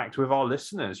interact with our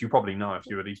listeners. You probably know a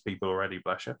few of these people already,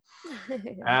 bless you.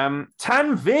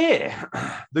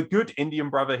 Tanvir, the good Indian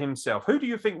brother himself. Who do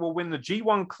you think will win the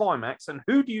G1 Climax, and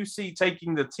who do you see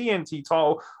taking the TNT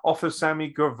title off of Sammy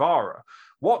Guevara?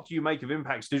 What do you make of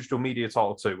Impact's digital media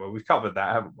title too? Well, we've covered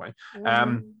that, haven't we?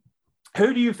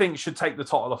 Who do you think should take the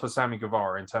title off of Sammy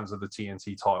Guevara in terms of the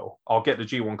TNT title? I'll get the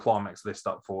G1 Climax list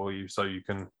up for you so you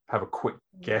can have a quick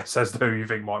guess as to who you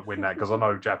think might win that, because I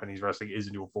know Japanese wrestling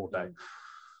isn't your forte.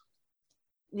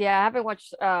 Yeah, I haven't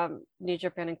watched New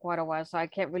Japan in quite a while, so I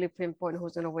can't really pinpoint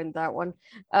who's going to win that one.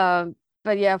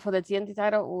 But yeah, for the TNT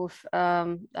title, I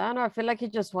don't know. I feel like he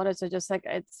just won it, so just like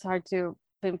it's hard to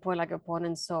pinpoint like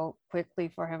opponents so quickly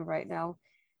for him right now.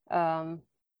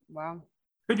 Wow.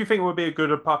 Who do you think would be a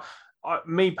good opponent?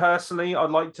 Me personally, I'd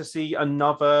like to see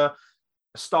another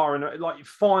star in like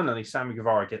finally Sammy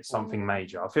Guevara gets something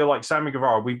major. I feel like Sammy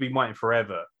Guevara, we've been waiting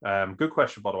forever. Good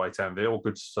question, by the way, Tanvir, or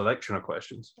good selection of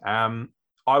questions.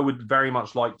 I would very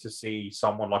much like to see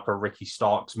someone like a Ricky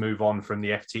Starks move on from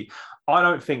the FT. I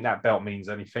don't think that belt means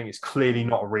anything. It's clearly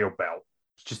not a real belt.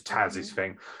 It's just Taz's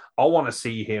thing. I want to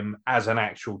see him as an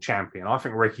actual champion. I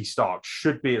think Ricky Starks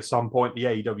should be at some point the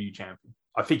AEW champion.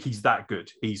 I think he's that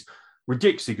good. He's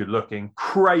ridiculously good looking,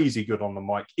 crazy good on the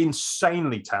mic,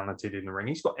 insanely talented in the ring.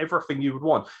 He's got everything you would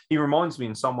want. He reminds me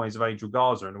in some ways of Angel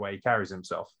Garza in the way he carries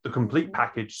himself. The complete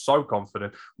package, so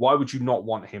confident. Why would you not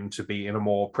want him to be in a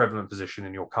more prevalent position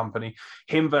in your company?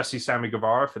 Him versus Sammy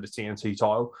Guevara for the TNT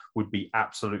title would be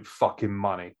absolute fucking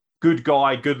money. Good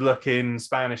guy, good looking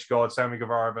Spanish god, Sammy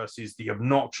Guevara versus the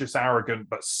obnoxious, arrogant,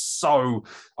 but so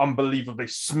unbelievably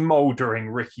smoldering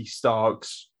Ricky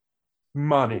Starks.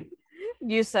 Money.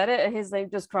 You said it, and his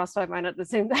name just crossed my mind at the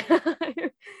same time.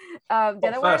 The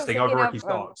other first thing over Ricky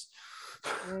Starks.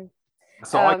 The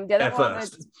other one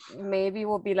maybe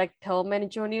will be like Pillman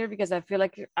Jr. because I feel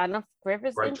like I don't know if Griff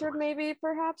is injured, maybe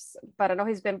perhaps, but I know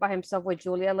he's been by himself with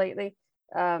Julia lately.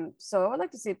 So I would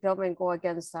like to see Pillman go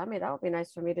against Sammy. That would be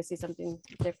nice for me to see something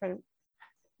different.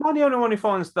 I'm the only one who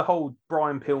finds the whole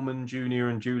Brian Pillman Jr.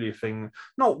 and Julia thing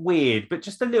not weird, but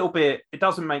just a little bit, it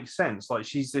doesn't make sense. Like,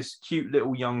 she's this cute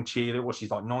little young cheerleader. Well,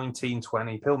 she's like 19,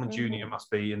 20. Pillman Jr.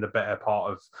 must be in the better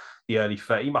part of the early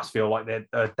 30s. He must feel like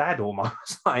their dad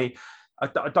almost. Like,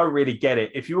 I don't really get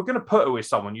it. If you were going to put her with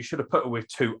someone, you should have put her with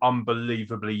two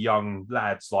unbelievably young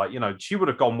lads. Like, she would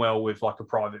have gone well with like a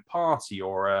Private Party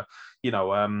or I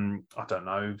don't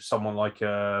know, someone like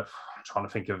I'm trying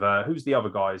to think of who's the other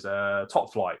guys,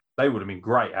 Top Flight. They would have been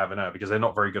great having her because they're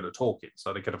not very good at talking,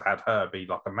 so they could have had her be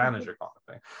like a manager kind of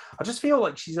thing. I just feel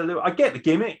like she's I get the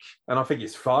gimmick and I think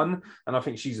it's fun and I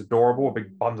think she's adorable, a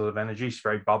big bundle of energy. She's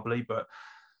very bubbly, but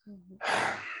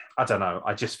I don't know.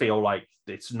 I just feel like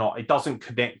it doesn't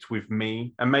connect with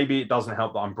me. And maybe it doesn't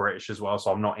help that I'm British as well.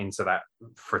 So I'm not into that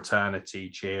fraternity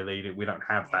cheerleading. We don't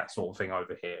have that sort of thing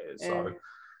over here. So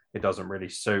it doesn't really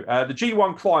suit. The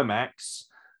G1 Climax,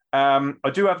 I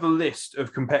do have the list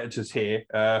of competitors here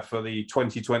for the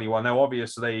 2021. Now,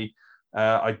 obviously,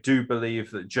 I do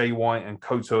believe that Jay White and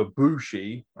Kota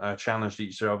Ibushi challenged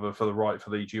each other for the right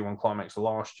for the G1 Climax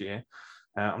last year.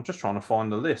 I'm just trying to find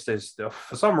the list.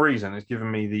 For some reason, it's given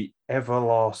me the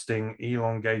everlasting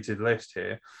elongated list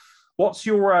here. What's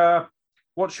your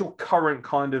current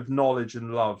kind of knowledge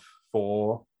and love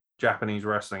for Japanese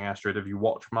wrestling, Astrid? Have you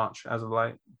watched much as of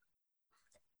late?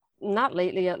 Not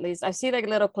lately, at least. I see like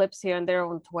little clips here and there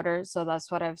on Twitter, so that's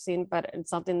what I've seen. But it's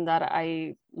something that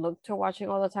I look to watching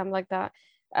all the time like that.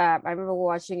 I remember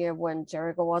watching it when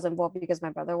Jericho was involved because my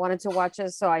brother wanted to watch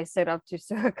it, so I stayed up to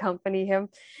accompany him.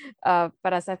 But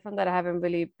aside from that, I haven't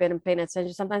really been paying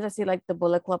attention. Sometimes I see like the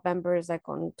Bullet Club members like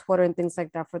on Twitter and things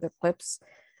like that for the clips,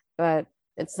 but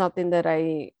it's nothing that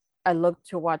I look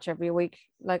to watch every week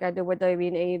like I do with WWE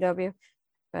and AEW.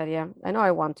 But yeah, I know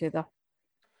I want to though.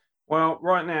 Well,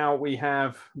 right now we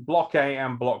have Block A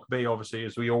and Block B, obviously,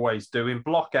 as we always do. In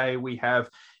Block A, we have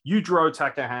Yujiro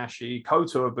Takahashi,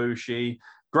 Kota Ibushi,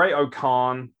 Great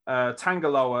Okan,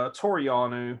 Tangaloa,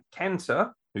 Toriano,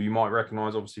 Kenta, who you might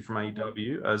recognize, obviously, from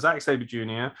AEW, Zack Sabre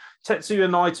Jr., Tetsuya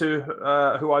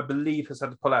Naito, who I believe has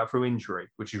had to pull out through injury,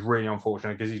 which is really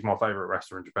unfortunate because he's my favorite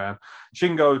wrestler in Japan,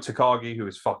 Shingo Takagi, who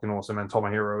is fucking awesome, and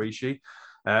Tomohiro Ishii.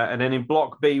 And then in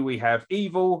Block B, we have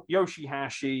Evil,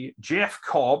 Yoshihashi, Jeff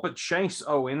Cobb, Chase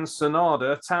Owens,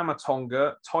 Sanada, Tama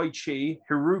Tonga, Tai Chi,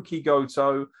 Hiroki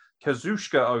Goto,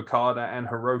 Kazuchika Okada, and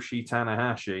Hiroshi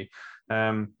Tanahashi.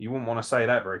 You wouldn't want to say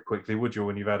that very quickly, would you,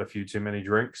 when you've had a few too many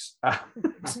drinks?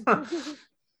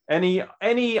 Any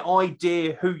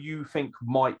idea who you think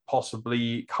might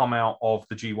possibly come out of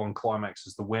the G1 Climax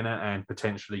as the winner and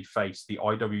potentially face the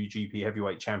IWGP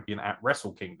Heavyweight Champion at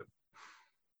Wrestle Kingdom?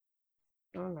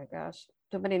 Oh my gosh,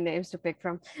 too many names to pick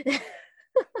from.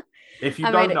 If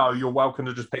you don't know, you're welcome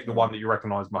to just pick the one that you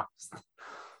recognize most.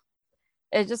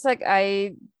 It's just like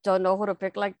I don't know who to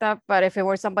pick like that, but if it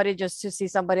were somebody just to see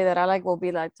somebody that I like, will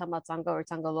be like Tama Tonga or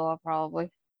Tangaloa probably.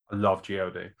 I love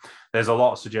GOD. There's a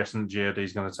lot of suggestion that GOD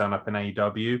is going to turn up in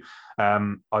AEW.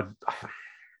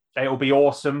 It'll be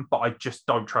awesome, but I just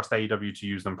don't trust AEW to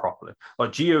use them properly.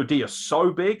 Like GOD are so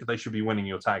big, they should be winning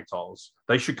your tag titles.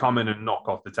 They should come in and knock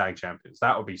off the tag champions.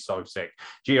 That would be so sick.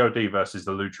 GOD versus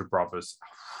the Lucha Brothers.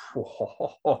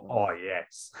 Oh,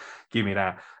 yes. Give me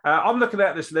that. I'm looking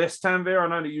at this list, Tanvir. I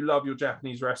know that you love your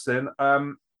Japanese wrestling.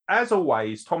 As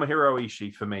always, Tomohiro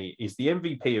Ishii for me is the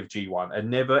MVP of G1 and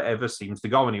never ever seems to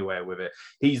go anywhere with it.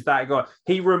 He's that guy.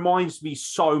 He reminds me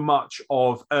so much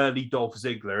of early Dolph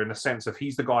Ziggler in the sense of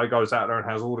he's the guy who goes out there and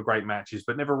has all the great matches,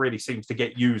 but never really seems to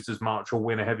get used as much or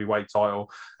win a heavyweight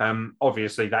title.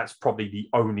 Obviously, that's probably the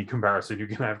only comparison you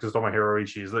can have because Tomohiro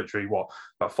Ishii is literally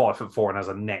about 5'4" and has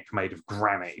a neck made of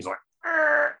granite. He's like,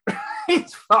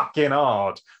 he's fucking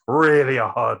hard, really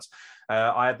hard.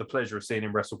 I had the pleasure of seeing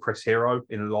him wrestle Chris Hero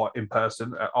in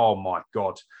person. Oh my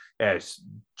God. Yeah, it's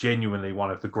genuinely one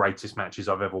of the greatest matches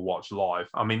I've ever watched live.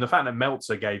 I mean, the fact that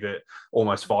Meltzer gave it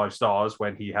almost 5 stars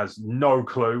when he has no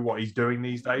clue what he's doing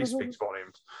these days speaks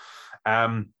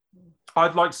volumes.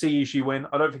 I'd like to see Ishii win.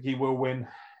 I don't think he will win.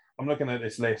 I'm looking at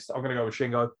this list. I'm going to go with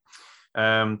Shingo.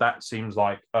 That seems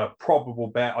like a probable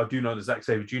bet. I do know that Zack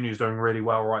Sabre Jr. is doing really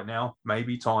well right now.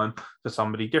 Maybe time for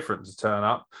somebody different to turn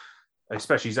up.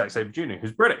 Especially Zack Sabre Jr.,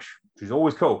 who's British, which is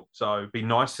always cool. So it'd be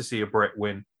nice to see a Brit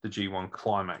win the G1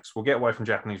 Climax. We'll get away from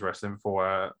Japanese wrestling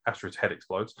before Astrid's head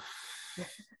explodes.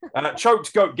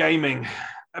 Choked Goat Gaming.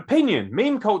 Opinion.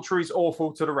 Meme culture is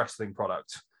awful to the wrestling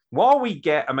product. While we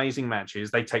get amazing matches,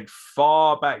 they take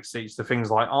far back seats to things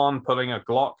like Arn pulling a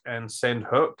Glock and send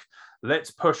hook.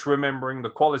 Let's push remembering the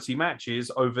quality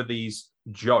matches over these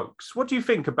jokes. What do you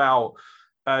think about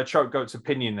Choke Goat's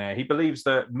opinion there? He believes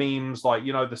that memes like,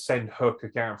 the Send Hook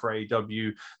account for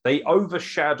AEW, they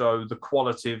overshadow the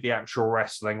quality of the actual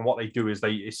wrestling. What they do is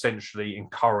they essentially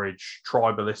encourage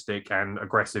tribalistic and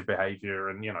aggressive behavior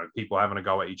and, people having a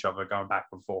go at each other, going back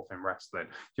and forth in wrestling.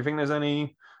 Do you think there's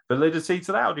any validity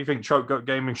to that? Or do you think Choke Goat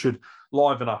Gaming should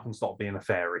liven up and stop being a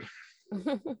fairy?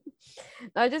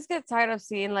 I just get tired of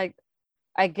seeing, like,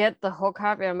 I get the Hook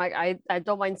happy. I'm like, I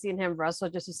don't mind seeing him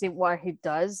wrestle just to see what he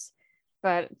does.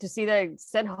 But to see the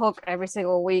Send Hook every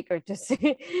single week, or to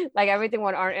see like everything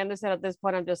what Arn Anderson at this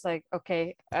point, I'm just like,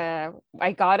 okay, I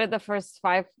got it the first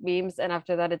 5 memes, and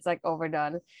after that, it's like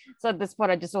overdone. So at this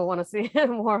point, I just don't want to see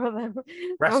more of them.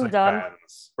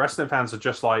 Wrestling fans are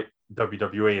just like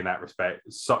WWE in that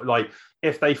respect. So, like,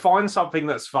 if they find something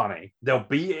that's funny, they'll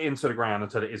beat it into the ground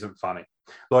until it isn't funny.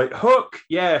 Like Hook,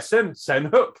 yeah, send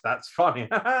Hook, that's funny.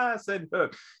 Send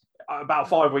Hook. About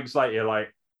 5 weeks later, you're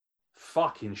like,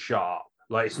 fucking sharp.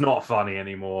 Like, it's not funny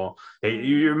anymore.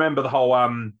 You remember the whole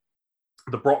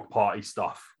the Brock Party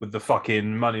stuff with the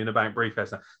fucking Money in the Bank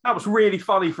briefcase? That was really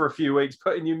funny for a few weeks,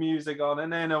 putting your music on,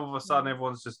 and then all of a sudden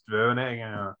everyone's just doing it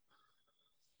again.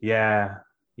 Yeah.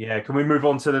 Can we move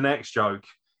on to the next joke?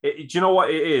 Do you know what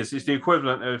it is? It's the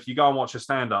equivalent of you go and watch a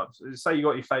stand-up. Say you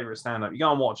got your favorite stand-up. You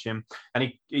go and watch him,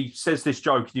 and he says this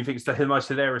joke, and you think it's the most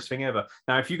hilarious thing ever.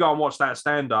 Now, if you go and watch that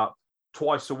stand-up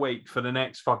twice a week for the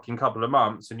next fucking couple of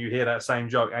months and you hear that same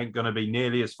joke, ain't going to be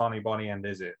nearly as funny by the end,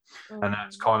 is it? And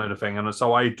that's kind of the thing. And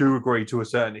so I do agree to a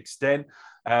certain extent.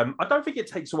 I don't think it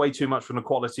takes away too much from the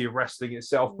quality of wrestling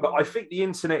itself, but I think the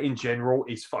internet in general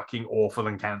is fucking awful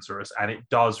and cancerous, and it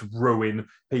does ruin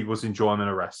people's enjoyment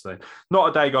of wrestling. Not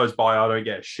a day goes by I don't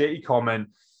get a shitty comment.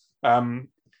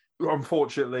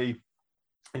 Unfortunately,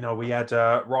 we had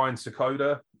Ryan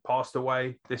Sakota passed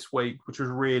away this week, which was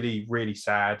really, really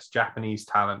sad. Japanese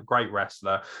talent, great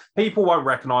wrestler. People won't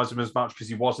recognize him as much because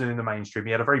he wasn't in the mainstream.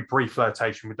 He had a very brief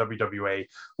flirtation with WWE,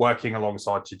 working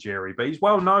alongside Tajiri, but he's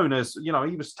well known as, he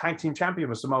was tag team champion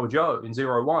with Samoa Joe in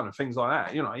 0-1 and things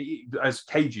like that, as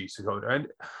Keiji Sakota. And,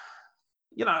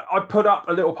 I put up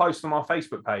a little post on our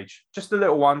Facebook page, just a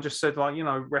little one, just said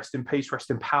rest in peace, rest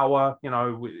in power.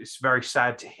 It's very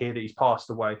sad to hear that he's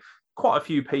passed away. Quite a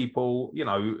few people,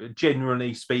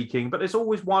 generally speaking, but there's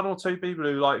always one or two people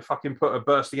who fucking put a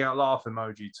bursting out laugh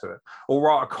emoji to it or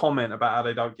write a comment about how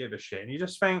they don't give a shit. And you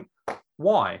just think,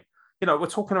 why? We're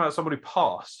talking about somebody who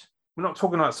passed. We're not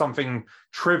talking about something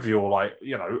trivial like,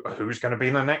 who's going to be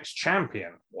the next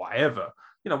champion, whatever.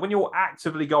 When you're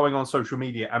actively going on social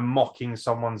media and mocking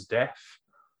someone's death,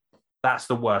 that's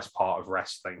the worst part of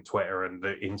wrestling, Twitter and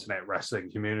the internet wrestling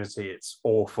community. It's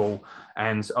awful.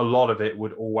 And a lot of it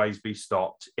would always be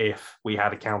stopped if we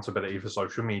had accountability for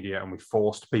social media and we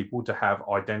forced people to have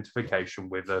identification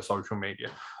with their social media.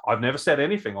 I've never said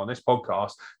anything on this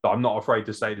podcast that I'm not afraid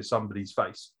to say to somebody's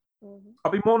face.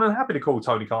 I'll be more than happy to call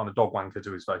Tony Khan a dog wanker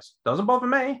to his face. Doesn't bother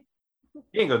me.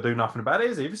 He ain't gonna do nothing about it,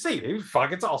 is he? If you see him,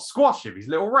 I'll squash him. He's a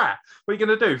little rat. What are you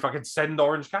gonna do? Fucking send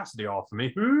Orange Cassidy after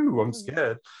me? Ooh, I'm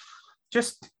scared.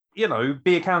 Just,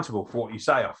 be accountable for what you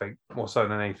say, I think, more so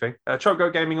than anything. Choco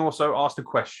Gaming also asked a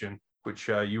question, which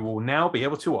you will now be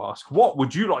able to ask. What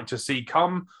would you like to see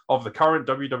come of the current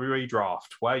WWE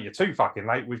draft? Well, you're too fucking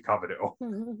late. We've covered it all.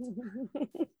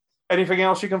 Anything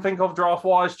else you can think of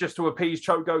draft-wise, just to appease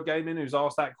Choco Gaming, who's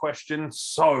asked that question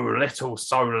so little,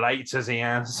 so late as he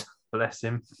has? Bless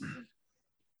him.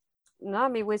 No, I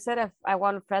mean, we said if I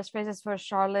want fresh faces for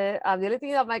Charlotte. The only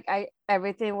thing I'm like,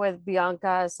 everything with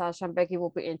Bianca, Sasha, and Becky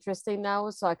will be interesting now.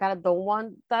 So I kind of don't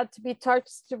want that to be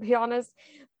touched, to be honest.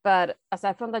 But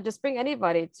aside from that, just bring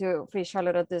anybody to face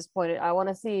Charlotte at this point. I want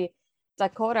to see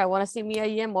Dakota. I want to see Mia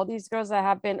Yim. All these girls that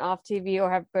have been off TV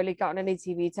or have barely gotten any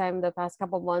TV time the past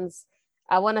couple months.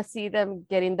 I want to see them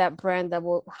getting that brand that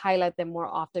will highlight them more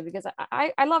often, because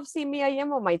I love seeing Mia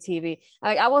Yim on my TV.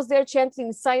 Like, I was there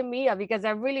chanting "Sign Mia" because I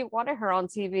really wanted her on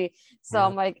TV. So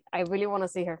I'm like, I really want to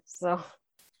see her. So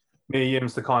Mia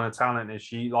Yim's the kind of talent, is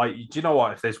she? Like, do you know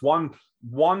what? If there's one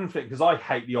thing, because I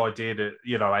hate the idea that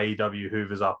AEW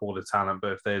hoovers up all the talent,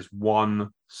 but if there's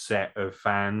one set of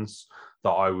fans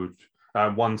that I would,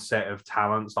 one set of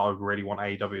talents that I would really want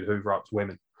AEW to hoover up, to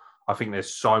women. I think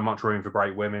there's so much room for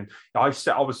great women.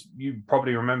 You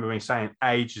probably remember me saying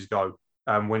ages ago,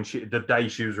 when the day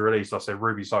she was released, I said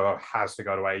Ruby Soho has to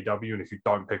go to AEW, and if you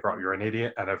don't pick her up, you're an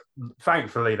idiot. And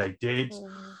thankfully they did.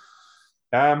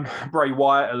 Bray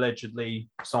Wyatt allegedly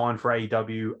signed for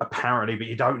AEW, apparently, but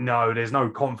you don't know. There's no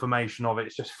confirmation of it.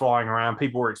 It's just flying around.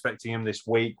 People were expecting him this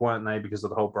week, weren't they, because of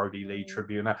the whole Brody Lee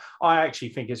tribute. Now, I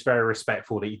actually think it's very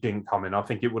respectful that he didn't come in. I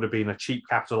think it would have been a cheap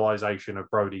capitalization of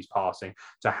Brody's passing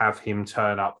to have him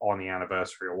turn up on the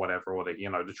anniversary or whatever, or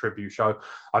the tribute show.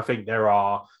 I think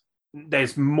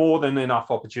there's more than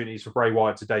enough opportunities for Bray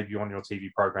Wyatt to debut on your TV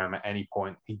program at any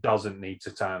point. He doesn't need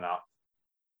to turn up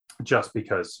just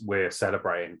because we're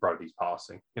celebrating Brody's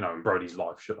passing, in Brody's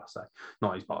life, should I say,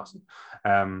 not his passing.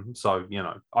 So,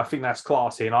 I think that's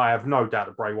classy, and I have no doubt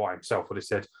that Bray Wyatt himself would have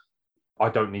said, I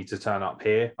don't need to turn up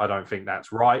here. I don't think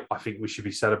that's right. I think we should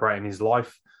be celebrating his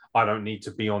life. I don't need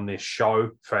to be on this show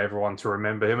for everyone to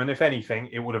remember him. And if anything,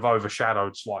 it would have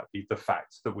overshadowed slightly the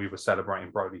fact that we were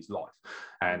celebrating Brody's life.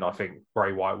 And I think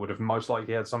Bray Wyatt would have most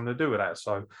likely had something to do with that.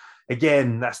 So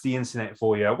again, that's the internet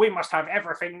for you. We must have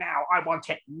everything now. I want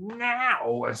it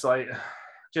now. It's like,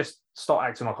 just start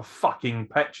acting like a fucking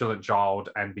petulant child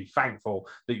and be thankful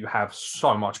that you have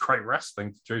so much great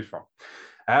wrestling to choose from.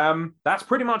 That's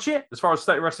pretty much it as far as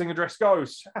State Wrestling Address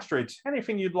goes. Astrid,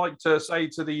 anything you'd like to say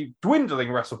to the dwindling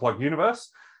WrestlePlug universe?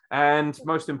 And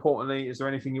most importantly, is there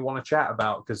anything you want to chat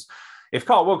about? Because if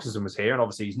Carl Wilkinson was here, and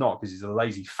obviously he's not because he's a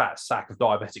lazy fat sack of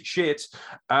diabetic shit,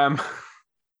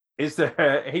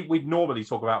 we'd normally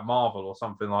talk about Marvel or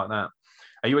something like that.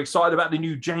 Are you excited about the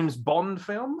new James Bond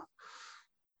film?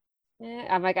 Yeah,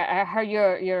 I'm like, I heard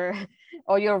your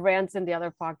all your rants in the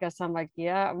other podcast. I'm like,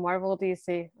 yeah, Marvel,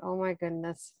 DC. Oh my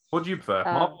goodness. What do you prefer,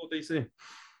 Marvel or DC?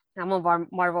 I'm a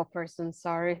Marvel person.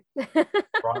 Sorry.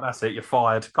 Right, that's it. You're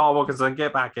fired. Carl Wilkinson,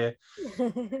 get back here.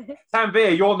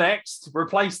 Tanvir, you're next.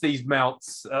 Replace these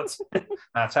melts.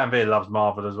 Tanvir loves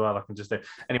Marvel as well. I can just do.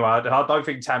 Anyway, I don't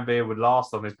think Tanvir would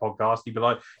last on this podcast. He'd be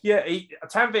like, yeah,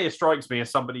 Tanvir strikes me as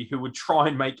somebody who would try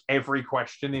and make every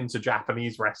question into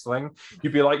Japanese wrestling.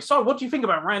 You'd be like, so what do you think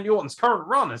about Randy Orton's current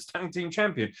run as tag team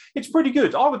champion? It's pretty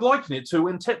good. I would liken it to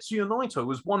when Tetsuya Naito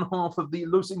was one half of the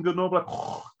Los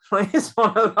Ingobernables. It's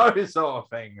one of those sort of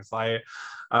things. Like,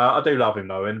 I do love him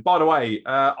though. And by the way,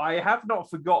 I have not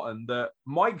forgotten that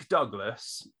Mike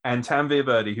Douglas and Tanvir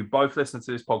Birdie, who both listen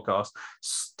to this podcast,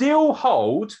 still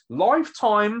hold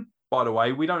lifetime. By the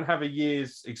way, we don't have a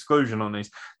year's exclusion on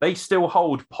these. They still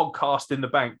hold podcast in the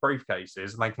bank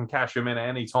briefcases, and they can cash them in at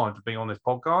any time to be on this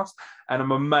podcast. And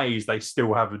I'm amazed they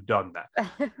still haven't done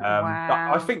that.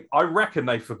 Wow. I reckon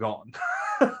they've forgotten.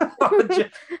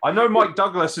 I know Mike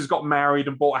Douglas has got married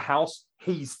and bought a house.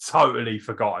 He's totally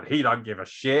forgotten. He don't give a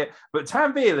shit. But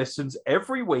Tanvir listens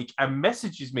every week and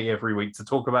messages me every week to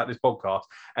talk about this podcast.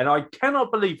 And I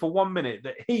cannot believe for 1 minute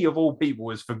that he, of all people,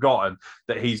 has forgotten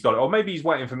that he's got it. Or maybe he's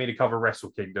waiting for me to cover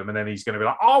Wrestle Kingdom, and then he's going to be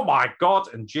like, oh my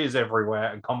God, and jizz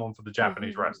everywhere and come on for the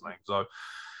Japanese wrestling. So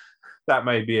that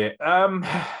may be it.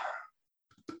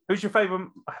 Who's your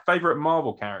favorite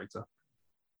Marvel character?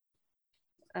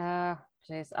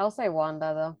 Jeez, I'll say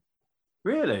Wanda though.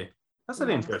 Really? That's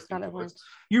an interesting choice. choice.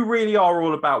 You really are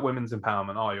all about women's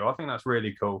empowerment, are you? I think that's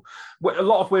really cool. A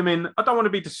lot of women, I don't want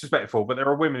to be disrespectful, but there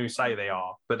are women who say they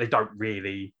are, but they don't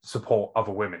really support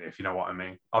other women, if you know what I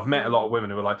mean. I've met a lot of women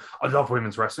who are like, I love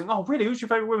women's wrestling. Oh, really? Who's your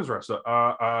favorite women's wrestler?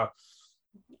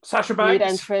 Sasha Banks.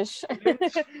 And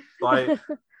Trish. Like,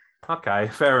 okay,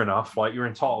 fair enough. Like, you're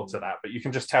entitled to that, but you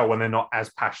can just tell when they're not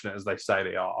as passionate as they say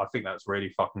they are. I think that's really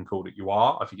fucking cool that you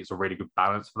are. I think it's a really good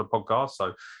balance for the podcast.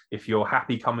 So if you're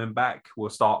happy coming back, we'll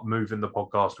start moving the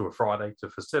podcast to a Friday to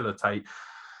facilitate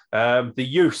the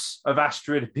use of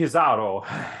Astrid Pizarro.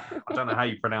 I don't know how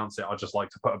you pronounce it. I just like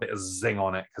to put a bit of zing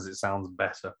on it because it sounds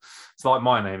better. It's like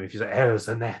my name. If you say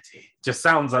Zanetti, just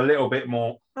sounds a little bit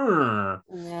more.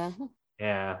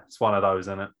 Yeah, it's one of those,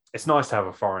 isn't it? It's nice to have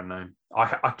a foreign name.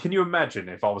 Can you imagine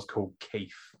if I was called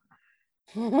Keith?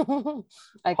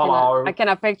 I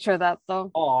cannot picture that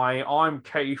though. Hi, I'm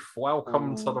Keith.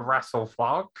 Welcome to the Wrestle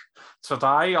Plug.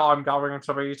 Today I'm going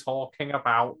to be talking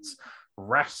about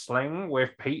wrestling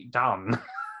with Pete Dunne.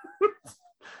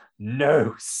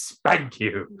 No, spank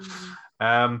you.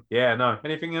 Yeah, no.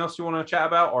 Anything else you want to chat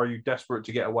about, or are you desperate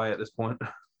to get away at this point?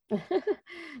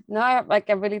 No, I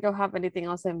really don't have anything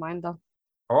else in mind though.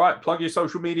 All right, plug your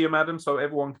social media, madam, so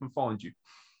everyone can find you.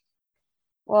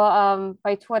 Well,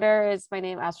 my Twitter is my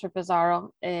name, Astrid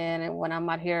Pizarro, and when I'm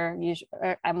out here,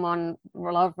 I'm on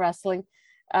Love Wrestling.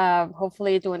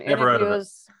 Hopefully doing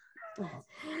interviews.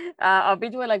 I'll be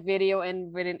doing like video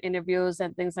and written interviews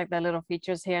and things like that, little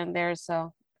features here and there.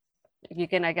 So if you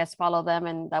can, I guess, follow them,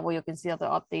 and that way you can see other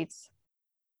updates.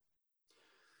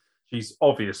 She's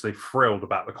obviously thrilled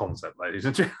about the concept, ladies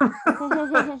and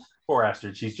gentlemen. Poor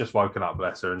Astrid, she's just woken up,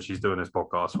 bless her, and she's doing this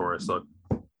podcast for us. So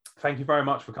thank you very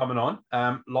much for coming on.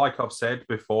 Like I've said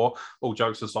before, all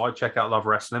jokes aside, check out Love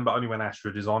Wrestling, but only when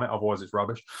Astrid is on it, otherwise it's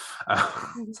rubbish.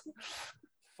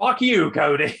 Fuck you,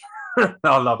 Cody.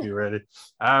 I love you, really.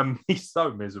 He's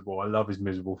so miserable. I love his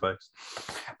miserable face.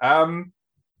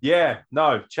 Yeah,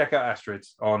 no, check out Astrid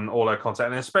on all her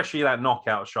content, and especially that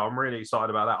knockout show. I'm really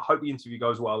excited about that. I hope the interview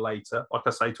goes well later. Like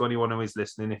I say to anyone who is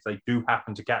listening, if they do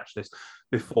happen to catch this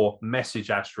before,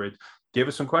 message Astrid. Give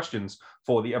us some questions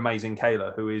for the amazing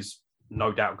Kayla, who is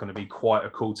no doubt going to be quite a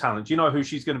cool talent. Do you know who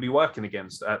she's going to be working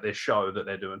against at this show that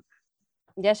they're doing?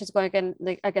 Yeah, she's going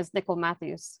against Nicole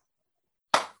Matthews.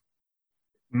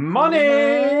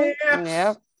 Money!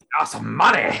 Yeah. That's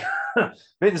money!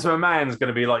 Vince McMahon's going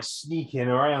to be like sneaking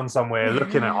around somewhere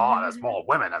looking at, there's more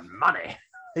women and money.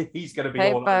 He's going to be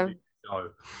all over the show.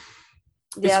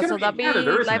 Yeah, so that'll be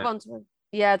live on Twitch.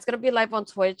 Yeah, it's going to be live on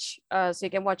Twitch, so you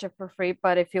can watch it for free.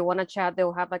 But if you want to chat,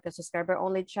 they'll have like a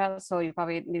subscriber-only chat, so you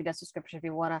probably need a subscription if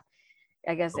you want to,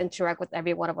 I guess, interact with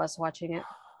every one of us watching it.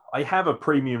 I have a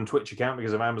premium Twitch account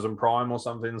because of Amazon Prime or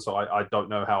something, so I don't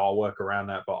know how I'll work around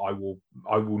that, but I will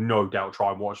no doubt try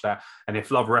and watch that. And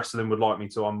if Love Wrestling would like me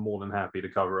to, I'm more than happy to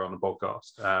cover it on the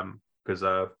podcast because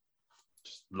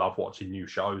just love watching new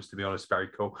shows, to be honest. Very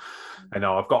cool. I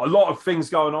know I've got a lot of things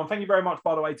going on. Thank you very much,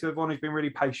 by the way, to everyone who's been really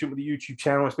patient with the YouTube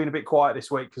channel. It's been a bit quiet this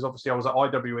week because obviously I was at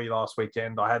IWE last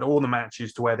weekend. I had all the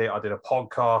matches to edit. I did a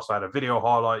podcast. I had a video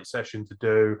highlight session to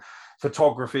do,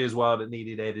 photography as well that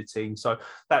needed editing. So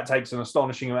that takes an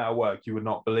astonishing amount of work. You would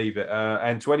not believe it.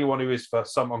 And to anyone who is for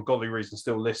some ungodly reason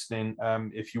still listening,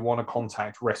 if you want to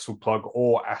contact WrestlePlug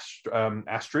or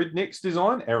Astrid Nick's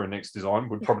Design, Erin Nick's Design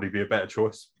would probably be a better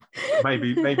choice.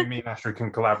 Maybe me and Astrid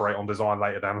can collaborate on design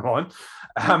later down the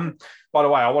line. By the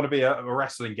way, I want to be a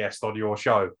wrestling guest on your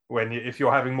show. If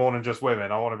you're having more than just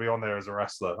women, I want to be on there as a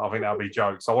wrestler. I think that'll be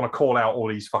jokes. I want to call out all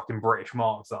these fucking British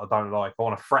marks that I don't like. I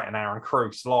want to threaten Aaron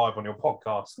Cruz live on your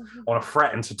podcast. I want to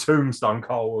threaten to tombstone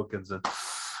Carl Wilkinson.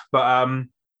 But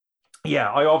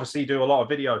yeah, I obviously do a lot of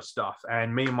video stuff,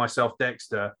 and me and myself,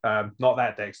 Dexter, not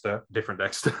that Dexter, different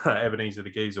Dexter, Ebenezer the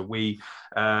Geezer, we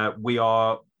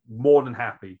are more than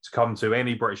happy to come to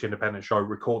any British independent show,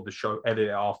 record the show, edit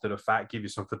it after the fact, give you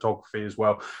some photography as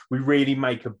well. We really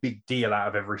make a big deal out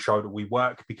of every show that we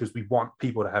work because we want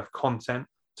people to have content,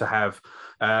 to have,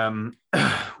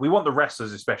 we want the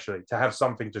wrestlers especially to have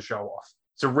something to show off.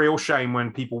 It's a real shame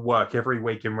when people work every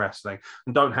week in wrestling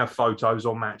and don't have photos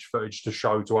or match footage to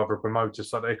show to other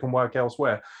promoters so they can work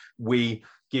elsewhere. We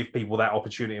give people that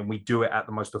opportunity and we do it at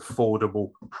the most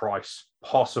affordable price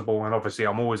possible. And obviously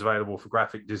I'm always available for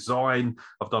graphic design.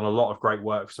 I've done a lot of great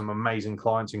work for some amazing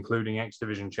clients, including X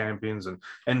Division champions and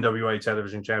NWA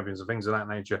television champions and things of that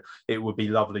nature. It would be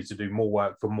lovely to do more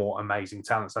work for more amazing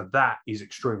talents. And that is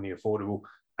extremely affordable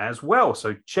as well.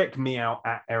 So check me out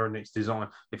at Erin Nick's Design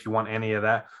if you want any of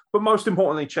that. But most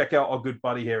importantly, check out our good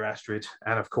buddy here, Astrid.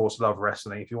 And of course, Love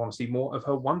Wrestling if you want to see more of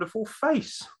her wonderful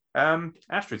face.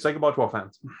 Astrid, say goodbye to our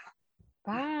fans.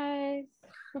 Bye.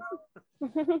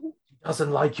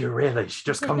 Doesn't like you, really. She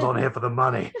just comes on here for the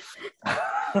money,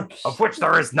 of which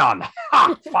there is none.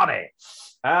 Ha! Funny.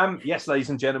 Yes, ladies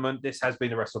and gentlemen, this has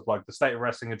been the WrestlePlug, the State of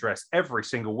Wrestling address every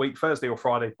single week, Thursday or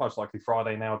Friday, most likely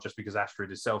Friday now, just because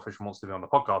Astrid is selfish and wants to be on the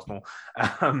podcast more.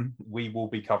 We will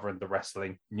be covering the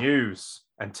wrestling news.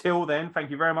 Until then, thank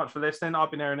you very much for listening.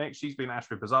 I've been Erin Nick, she's been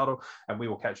Astrid Pizzado, and we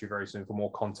will catch you very soon for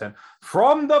more content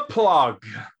from the plug,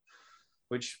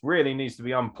 which really needs to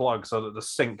be unplugged so that the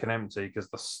sink can empty because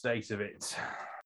the state of it.